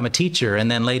priesthood to become a teacher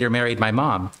and then later married my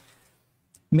mom,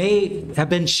 may have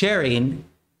been sharing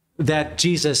that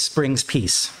Jesus brings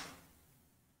peace.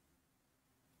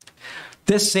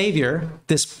 This Savior,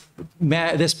 this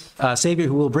Savior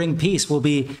who will bring peace, will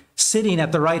be sitting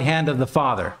at the right hand of the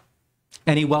Father,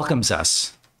 and he welcomes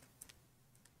us.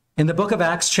 In the book of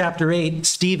Acts chapter 8,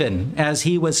 Stephen, as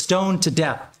he was stoned to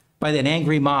death by an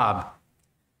angry mob,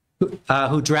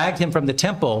 who dragged him from the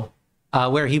temple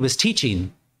where he was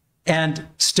teaching, and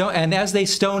as they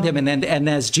stoned him, and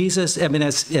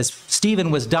as Stephen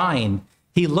was dying,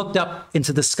 he looked up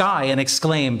into the sky and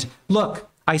exclaimed, "Look,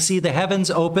 I see the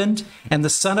heavens opened and the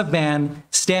Son of Man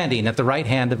standing at the right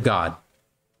hand of God."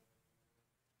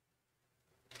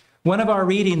 One of our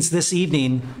readings this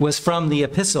evening was from the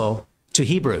Epistle to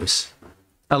Hebrews,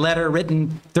 a letter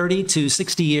written 30 to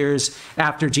 60 years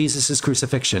after Jesus'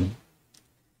 crucifixion.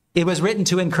 It was written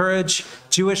to encourage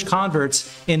Jewish converts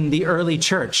in the early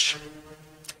church.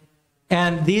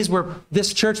 And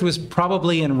this church was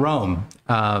probably in Rome,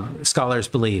 scholars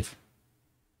believe.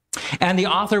 And the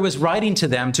author was writing to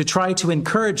them to try to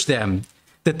encourage them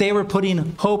that they were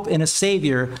putting hope in a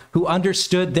Savior who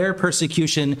understood their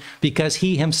persecution because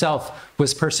he himself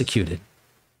was persecuted.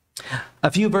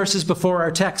 A few verses before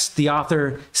our text, the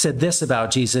author said this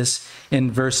about Jesus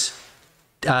in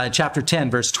chapter 10,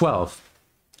 verse 12.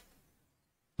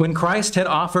 "When Christ had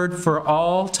offered for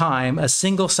all time a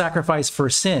single sacrifice for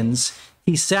sins,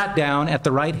 he sat down at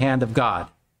the right hand of God."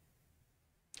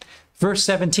 Verse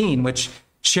 17, which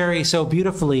Sherry so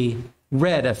beautifully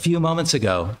read a few moments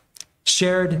ago,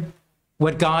 shared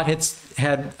what God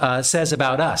says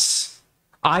about us.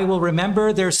 "I will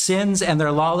remember their sins and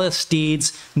their lawless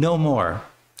deeds no more.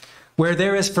 Where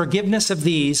there is forgiveness of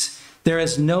these, there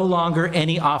is no longer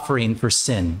any offering for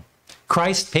sin."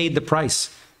 Christ paid the price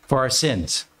for our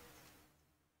sins.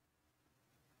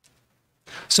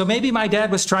 So maybe my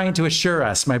dad was trying to assure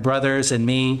us, my brothers and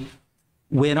me,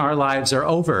 when our lives are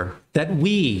over, that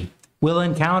we will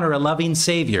encounter a loving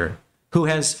Savior who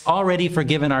has already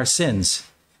forgiven our sins.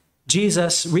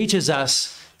 Jesus reaches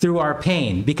us through our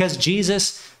pain because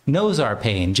Jesus knows our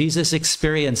pain. Jesus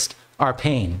experienced our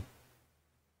pain.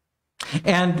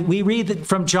 And we read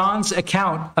from John's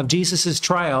account of Jesus'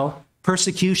 trial,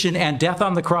 persecution, and death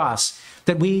on the cross,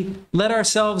 that we can let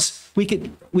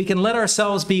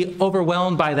ourselves be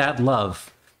overwhelmed by that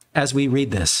love as we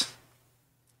read this.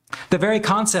 The very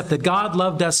concept that God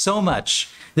loved us so much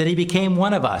that he became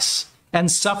one of us and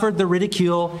suffered the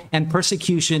ridicule and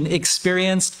persecution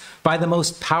experienced by the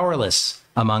most powerless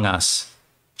among us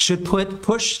should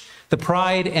push the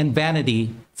pride and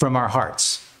vanity from our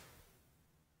hearts.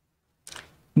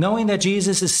 Knowing that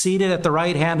Jesus is seated at the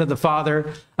right hand of the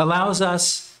Father allows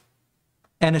us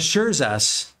and assures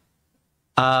us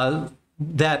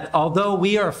that although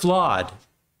we are flawed,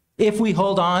 if we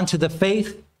hold on to the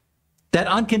faith that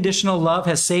unconditional love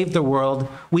has saved the world,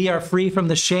 we are free from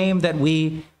the shame that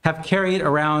we have carried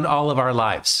around all of our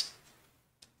lives.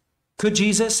 Could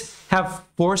Jesus have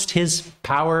forced his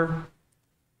power?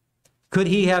 Could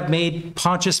he have made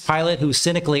Pontius Pilate, who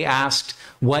cynically asked,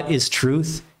 "What is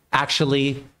truth?"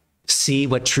 actually see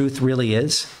what truth really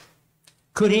is?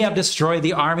 Could he have destroyed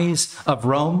the armies of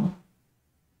Rome?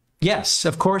 Yes,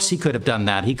 of course he could have done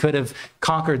that. He could have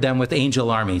conquered them with angel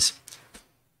armies.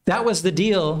 That was the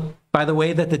deal, by the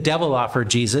way, that the devil offered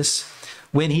Jesus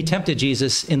when he tempted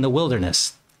Jesus in the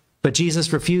wilderness. But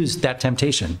Jesus refused that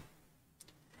temptation.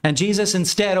 And Jesus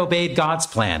instead obeyed God's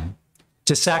plan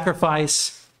to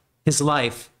sacrifice his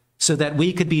life so that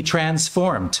we could be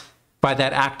transformed by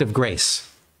that act of grace.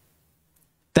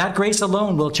 That grace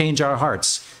alone will change our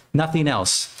hearts, nothing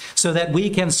else, so that we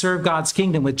can serve God's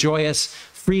kingdom with joyous,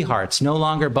 free hearts, no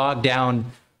longer bogged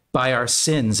down by our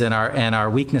sins and our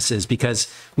weaknesses, because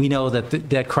we know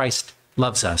that Christ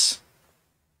loves us.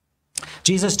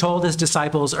 Jesus told his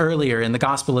disciples earlier in the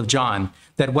Gospel of John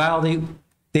that while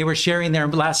they were sharing their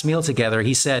last meal together,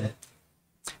 he said,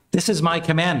 "This is my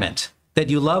commandment, that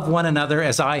you love one another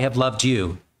as I have loved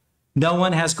you. No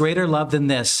one has greater love than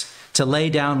this, to lay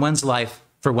down one's life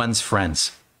for one's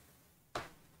friends."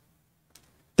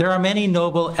 There are many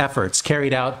noble efforts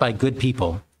carried out by good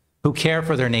people who care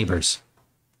for their neighbors.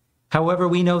 However,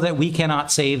 we know that we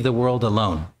cannot save the world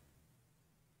alone.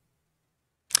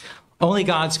 Only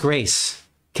God's grace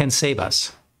can save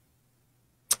us.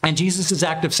 And Jesus'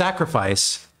 act of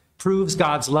sacrifice proves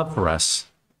God's love for us.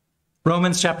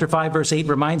 Romans chapter 5, verse 8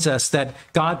 reminds us that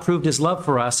God proved his love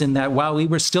for us in that while we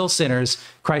were still sinners,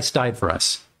 Christ died for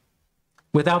us.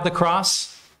 Without the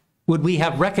cross, would we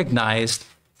have recognized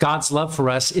God's love for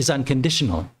us is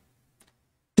unconditional?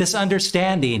 This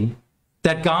understanding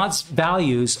that God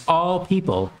values all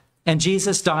people and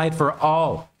Jesus died for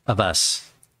all of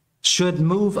us should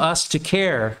move us to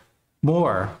care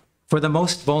more for the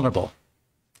most vulnerable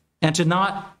and to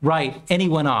not write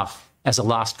anyone off as a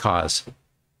lost cause.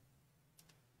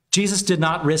 Jesus did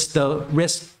not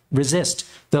resist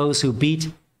those who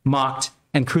beat, mocked,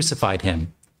 and crucified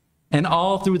him. And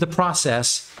all through the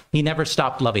process, he never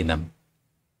stopped loving them.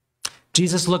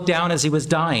 Jesus looked down as he was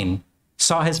dying,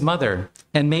 saw his mother,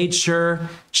 and made sure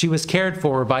she was cared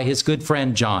for by his good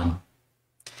friend John.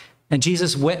 And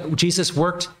Jesus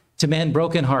worked to mend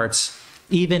broken hearts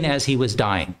even as he was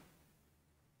dying.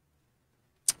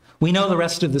 We know the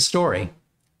rest of the story.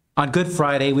 On Good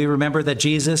Friday, we remember that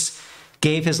Jesus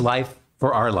gave his life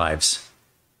for our lives.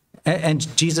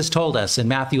 And Jesus told us in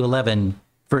Matthew 11,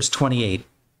 verse 28,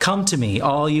 "Come to me,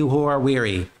 all you who are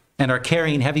weary and are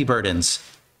carrying heavy burdens,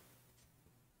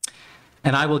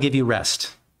 and I will give you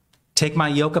rest. Take my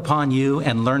yoke upon you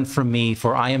and learn from me,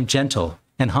 for I am gentle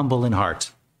and humble in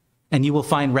heart, and you will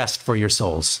find rest for your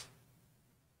souls."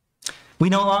 We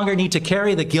no longer need to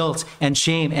carry the guilt and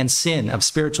shame and sin of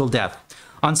spiritual death.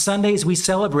 On Sundays, we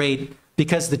celebrate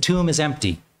because the tomb is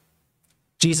empty.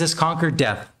 Jesus conquered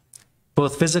death,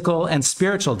 both physical and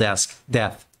spiritual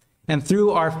death. And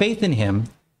through our faith in him,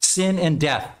 sin and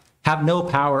death have no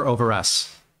power over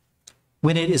us.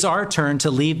 When it is our turn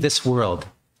to leave this world,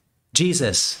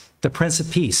 Jesus, the Prince of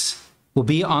Peace, will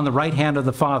be on the right hand of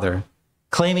the Father,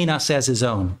 claiming us as his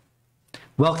own,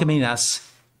 welcoming us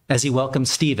as he welcomed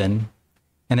Stephen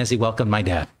and as he welcomed my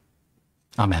dad.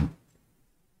 Amen.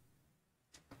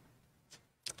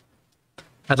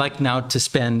 I'd like now to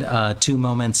spend 2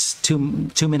 minutes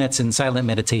in silent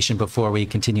meditation before we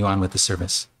continue on with the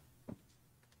service.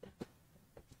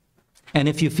 And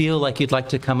if you feel like you'd like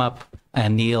to come up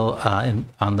and kneel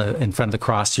in front of the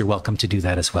cross, you're welcome to do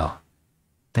that as well.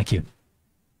 Thank you.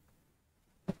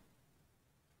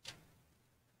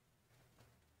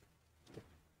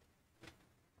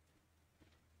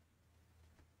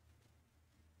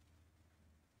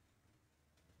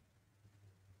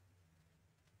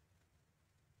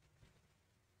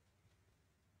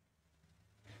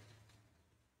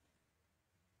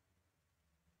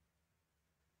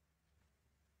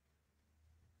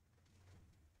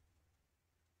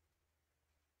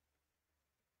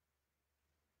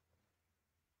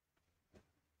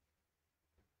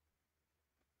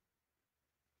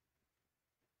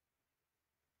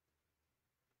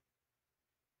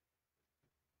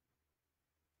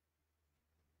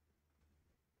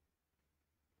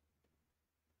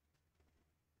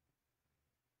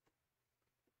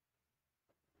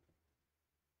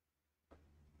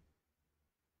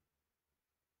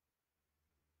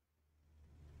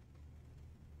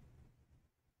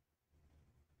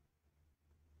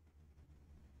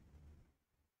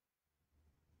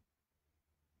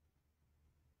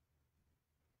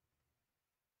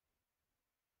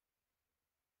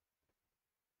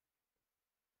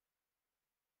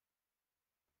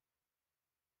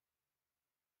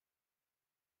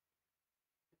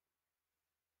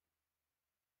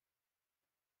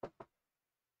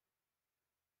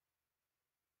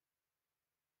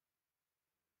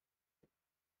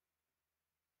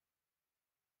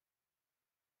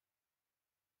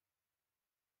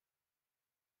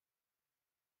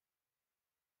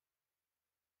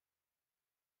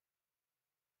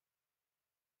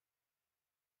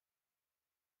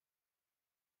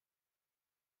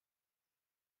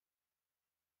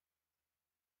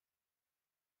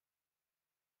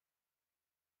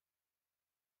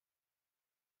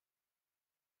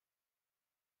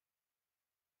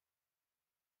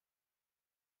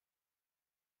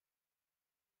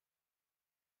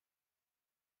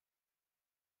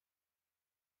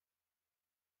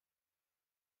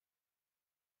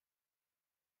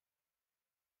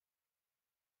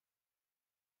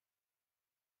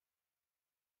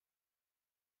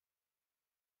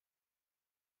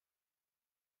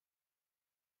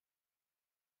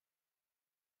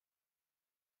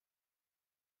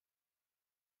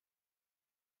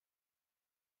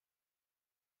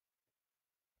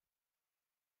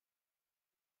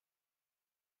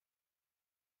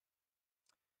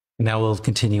 Now we'll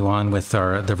continue on with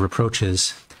the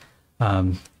reproaches.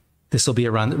 This will be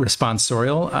a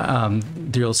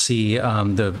responsorial. You'll see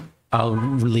I'll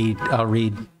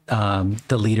read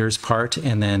the leader's part,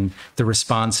 and then the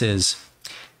response is,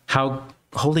 "How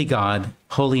holy God,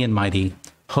 holy and mighty,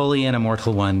 holy and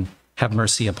immortal one, have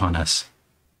mercy upon us.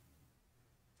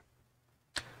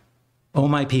 O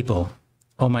my people,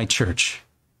 O my church,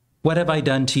 what have I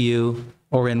done to you,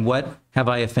 or in what have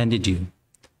I offended you?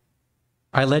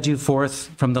 I led you forth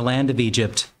from the land of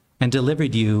Egypt and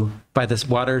delivered you by the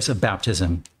waters of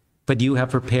baptism, but you have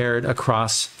prepared a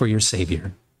cross for your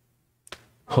Savior.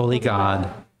 Holy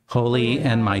God, holy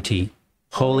and mighty,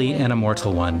 holy and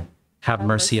immortal one, have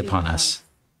mercy upon us.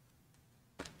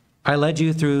 I led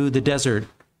you through the desert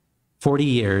 40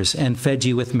 years and fed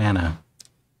you with manna.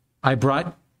 I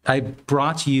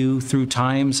brought you through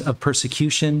times of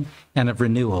persecution and of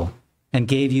renewal, and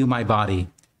gave you my body,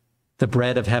 the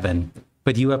bread of heaven,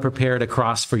 but you have prepared a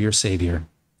cross for your Savior.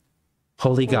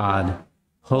 Holy God,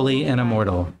 holy and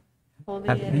immortal,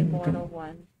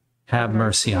 have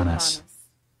mercy on us.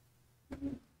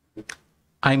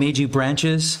 I made you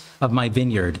branches of my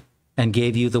vineyard and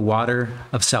gave you the water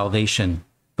of salvation.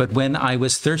 But when I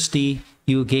was thirsty,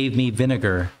 you gave me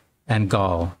vinegar and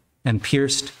gall, and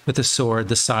pierced with a sword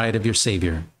the side of your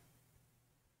Savior.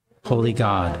 Holy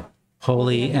God,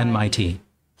 holy and mighty,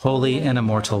 holy and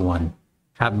immortal one,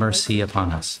 have mercy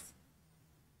upon us.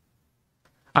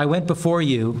 I went before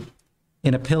you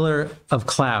in a pillar of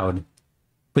cloud,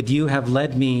 but you have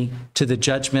led me to the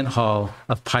judgment hall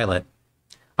of Pilate.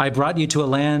 I brought you to a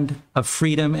land of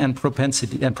freedom and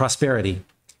prosperity,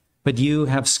 but you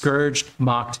have scourged,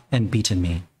 mocked, and beaten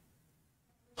me.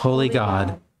 Holy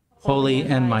God, holy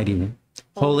and mighty,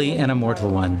 holy and immortal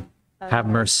one, have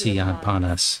mercy upon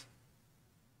us.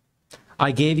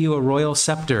 I gave you a royal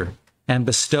scepter and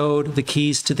bestowed the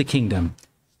keys to the kingdom,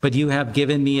 but you have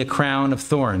given me a crown of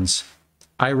thorns.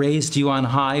 I raised you on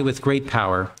high with great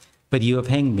power, but you have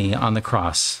hanged me on the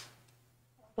cross.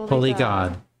 Holy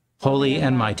God, holy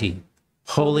and mighty,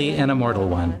 holy and immortal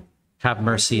one, have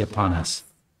mercy upon us.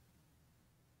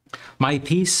 My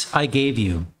peace I gave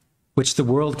you, which the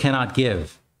world cannot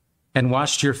give, and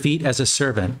washed your feet as a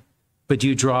servant, but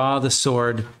you draw the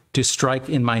sword to strike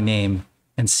in my name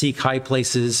and seek high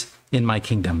places in my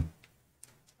kingdom.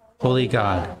 Holy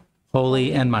God,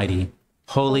 holy and mighty,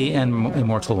 holy and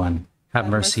immortal one, have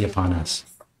mercy upon us.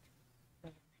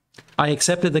 I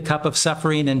accepted the cup of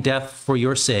suffering and death for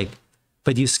your sake,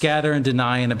 but you scatter and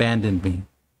deny and abandoned me.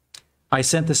 I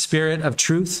sent the Spirit of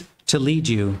truth to lead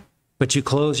you, but you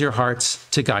close your hearts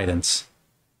to guidance.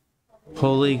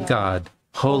 Holy God,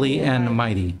 holy and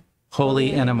mighty,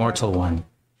 holy and immortal one,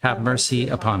 have mercy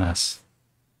upon us.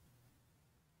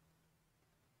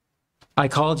 I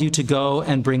called you to go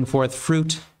and bring forth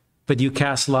fruit, but you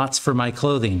cast lots for my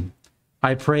clothing.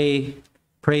 I pray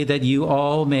that you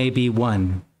all may be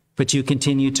one, but you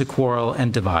continue to quarrel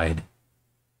and divide.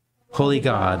 Holy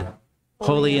God,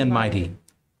 holy and mighty,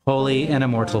 holy and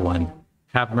immortal one,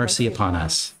 have mercy upon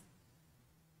us.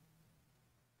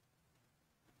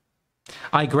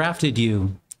 I grafted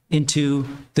you into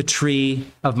the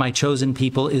tree of my chosen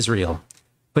people Israel,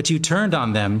 but you turned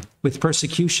on them with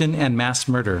persecution and mass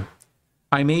murder.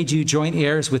 I made you joint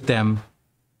heirs with them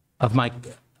of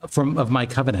my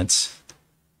covenants,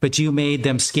 but you made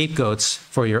them scapegoats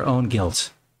for your own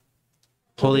guilt.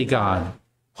 Holy God,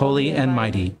 holy and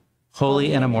mighty,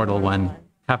 holy and immortal one,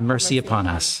 have mercy upon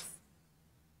us.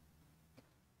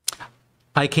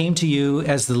 I came to you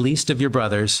as the least of your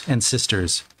brothers and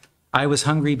sisters. I was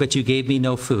hungry, but you gave me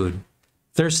no food,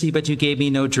 thirsty, but you gave me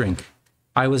no drink.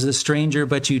 I was a stranger,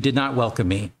 but you did not welcome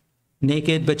me,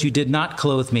 naked, but you did not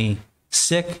clothe me,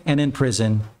 sick and in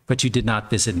prison, but you did not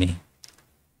visit me.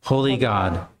 Holy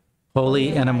God, holy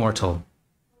and immortal,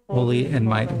 holy and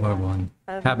mighty one,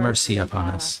 have mercy upon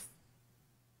us.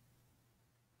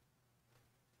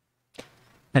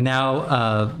 And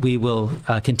now we will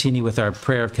continue with our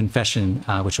prayer of confession,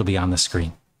 which will be on the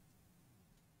screen.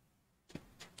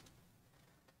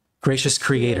 Gracious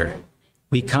Creator,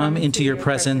 we come into your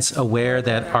presence aware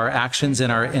that our actions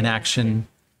and our inaction,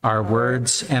 our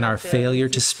words and our failure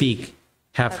to speak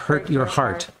have hurt your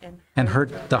heart and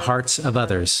hurt the hearts of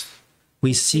others.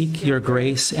 We seek your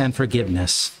grace and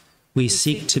forgiveness. We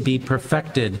seek to be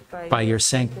perfected by your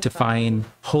sanctifying,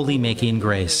 holy-making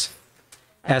grace.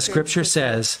 As Scripture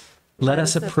says, let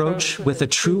us approach with a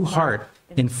true heart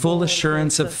in full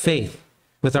assurance of faith,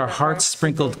 with our hearts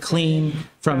sprinkled clean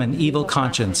from an evil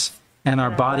conscience and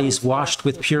our bodies washed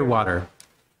with pure water.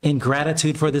 In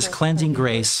gratitude for this cleansing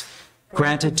grace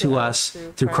granted to us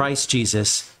through Christ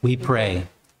Jesus, we pray.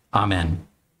 Amen.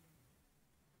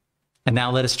 And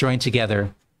now let us join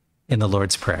together in the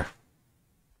Lord's Prayer.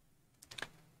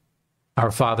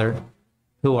 Our Father,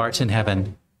 who art in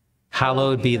heaven,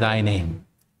 hallowed be thy name.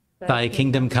 Thy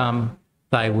kingdom come,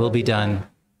 thy will be done,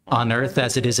 on earth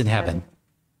as it is in heaven.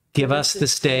 Give us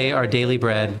this day our daily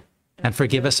bread, and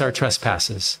forgive us our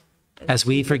trespasses, as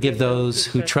we forgive those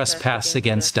who trespass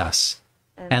against us.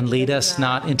 And lead us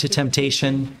not into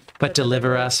temptation, but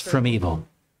deliver us from evil.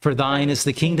 For thine is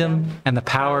the kingdom, and the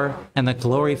power, and the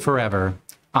glory forever.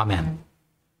 Amen.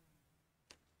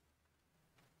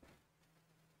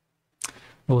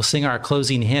 We'll sing our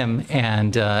closing hymn,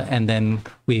 and then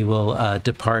we will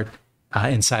depart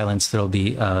in silence. There will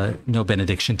be no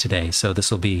benediction today, so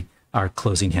this will be our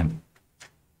closing hymn.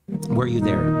 Were you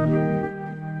there?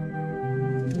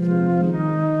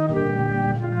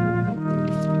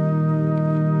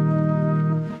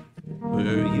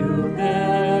 Were you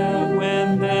there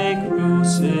when they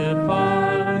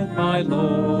crucified my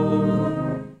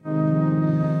Lord?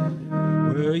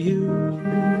 Were you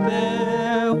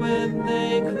there when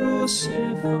they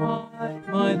crucified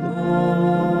my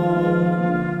Lord?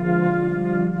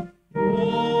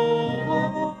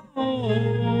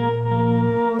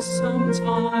 Oh,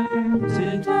 sometimes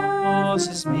it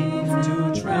causes me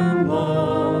to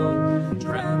tremble,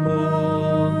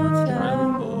 tremble,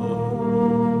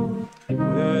 tremble.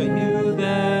 Were you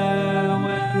there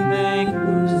when they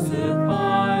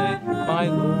crucified my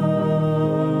Lord?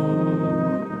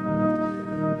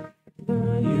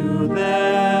 Were you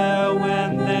there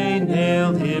when they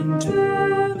nailed him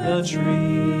to the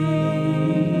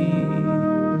tree?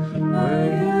 Were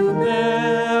you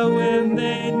there when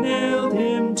they nailed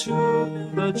him to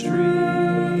the tree?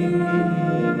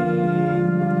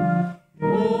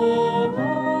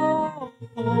 Oh,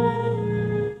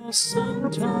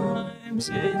 sometimes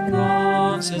it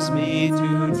causes me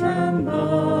to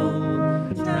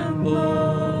tremble,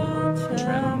 tremble,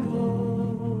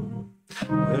 tremble.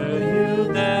 Were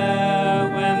you there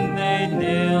when they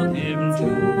nailed him to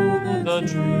the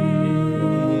tree?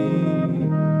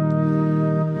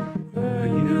 Were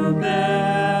you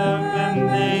there when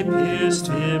they pierced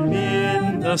him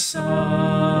in the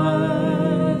side?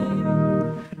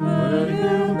 Were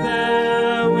you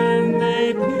there when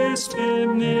they pierced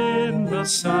him in the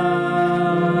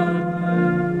side?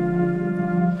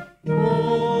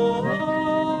 Oh,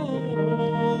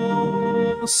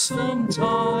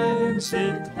 sometimes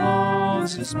it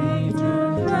causes me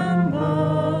to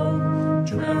tremble,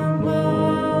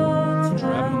 tremble,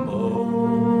 tremble.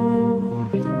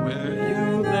 Were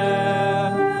you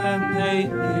there when they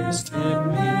pierced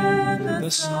him in the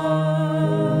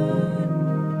side?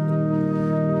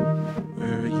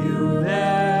 Were you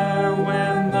there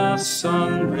when the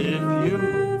sun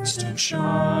refused to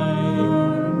shine?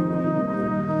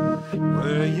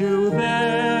 Were you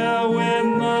there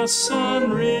when the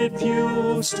sun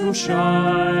refused to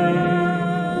shine?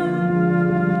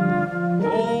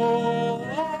 Oh,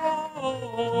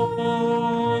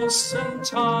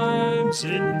 sometimes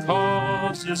it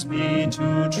causes me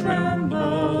to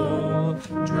tremble,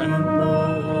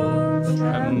 tremble,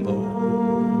 tremble.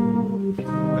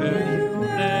 Were you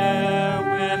there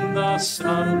when the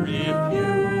sun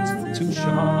refused to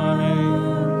shine?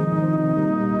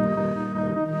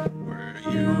 Were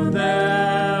you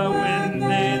there when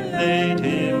they laid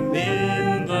him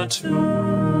in the tomb?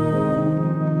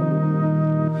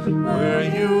 Were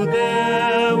you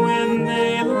there when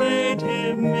they laid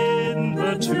him in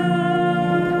the tomb?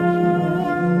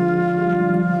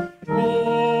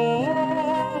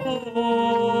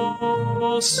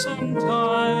 Oh,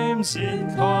 sometimes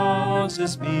it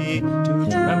causes me to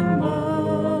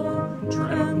tremble,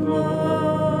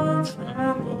 tremble,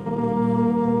 tremble.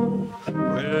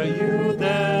 Were you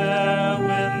there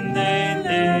when they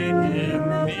laid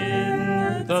him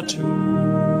in the tomb?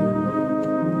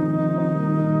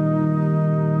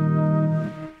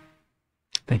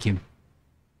 Thank you.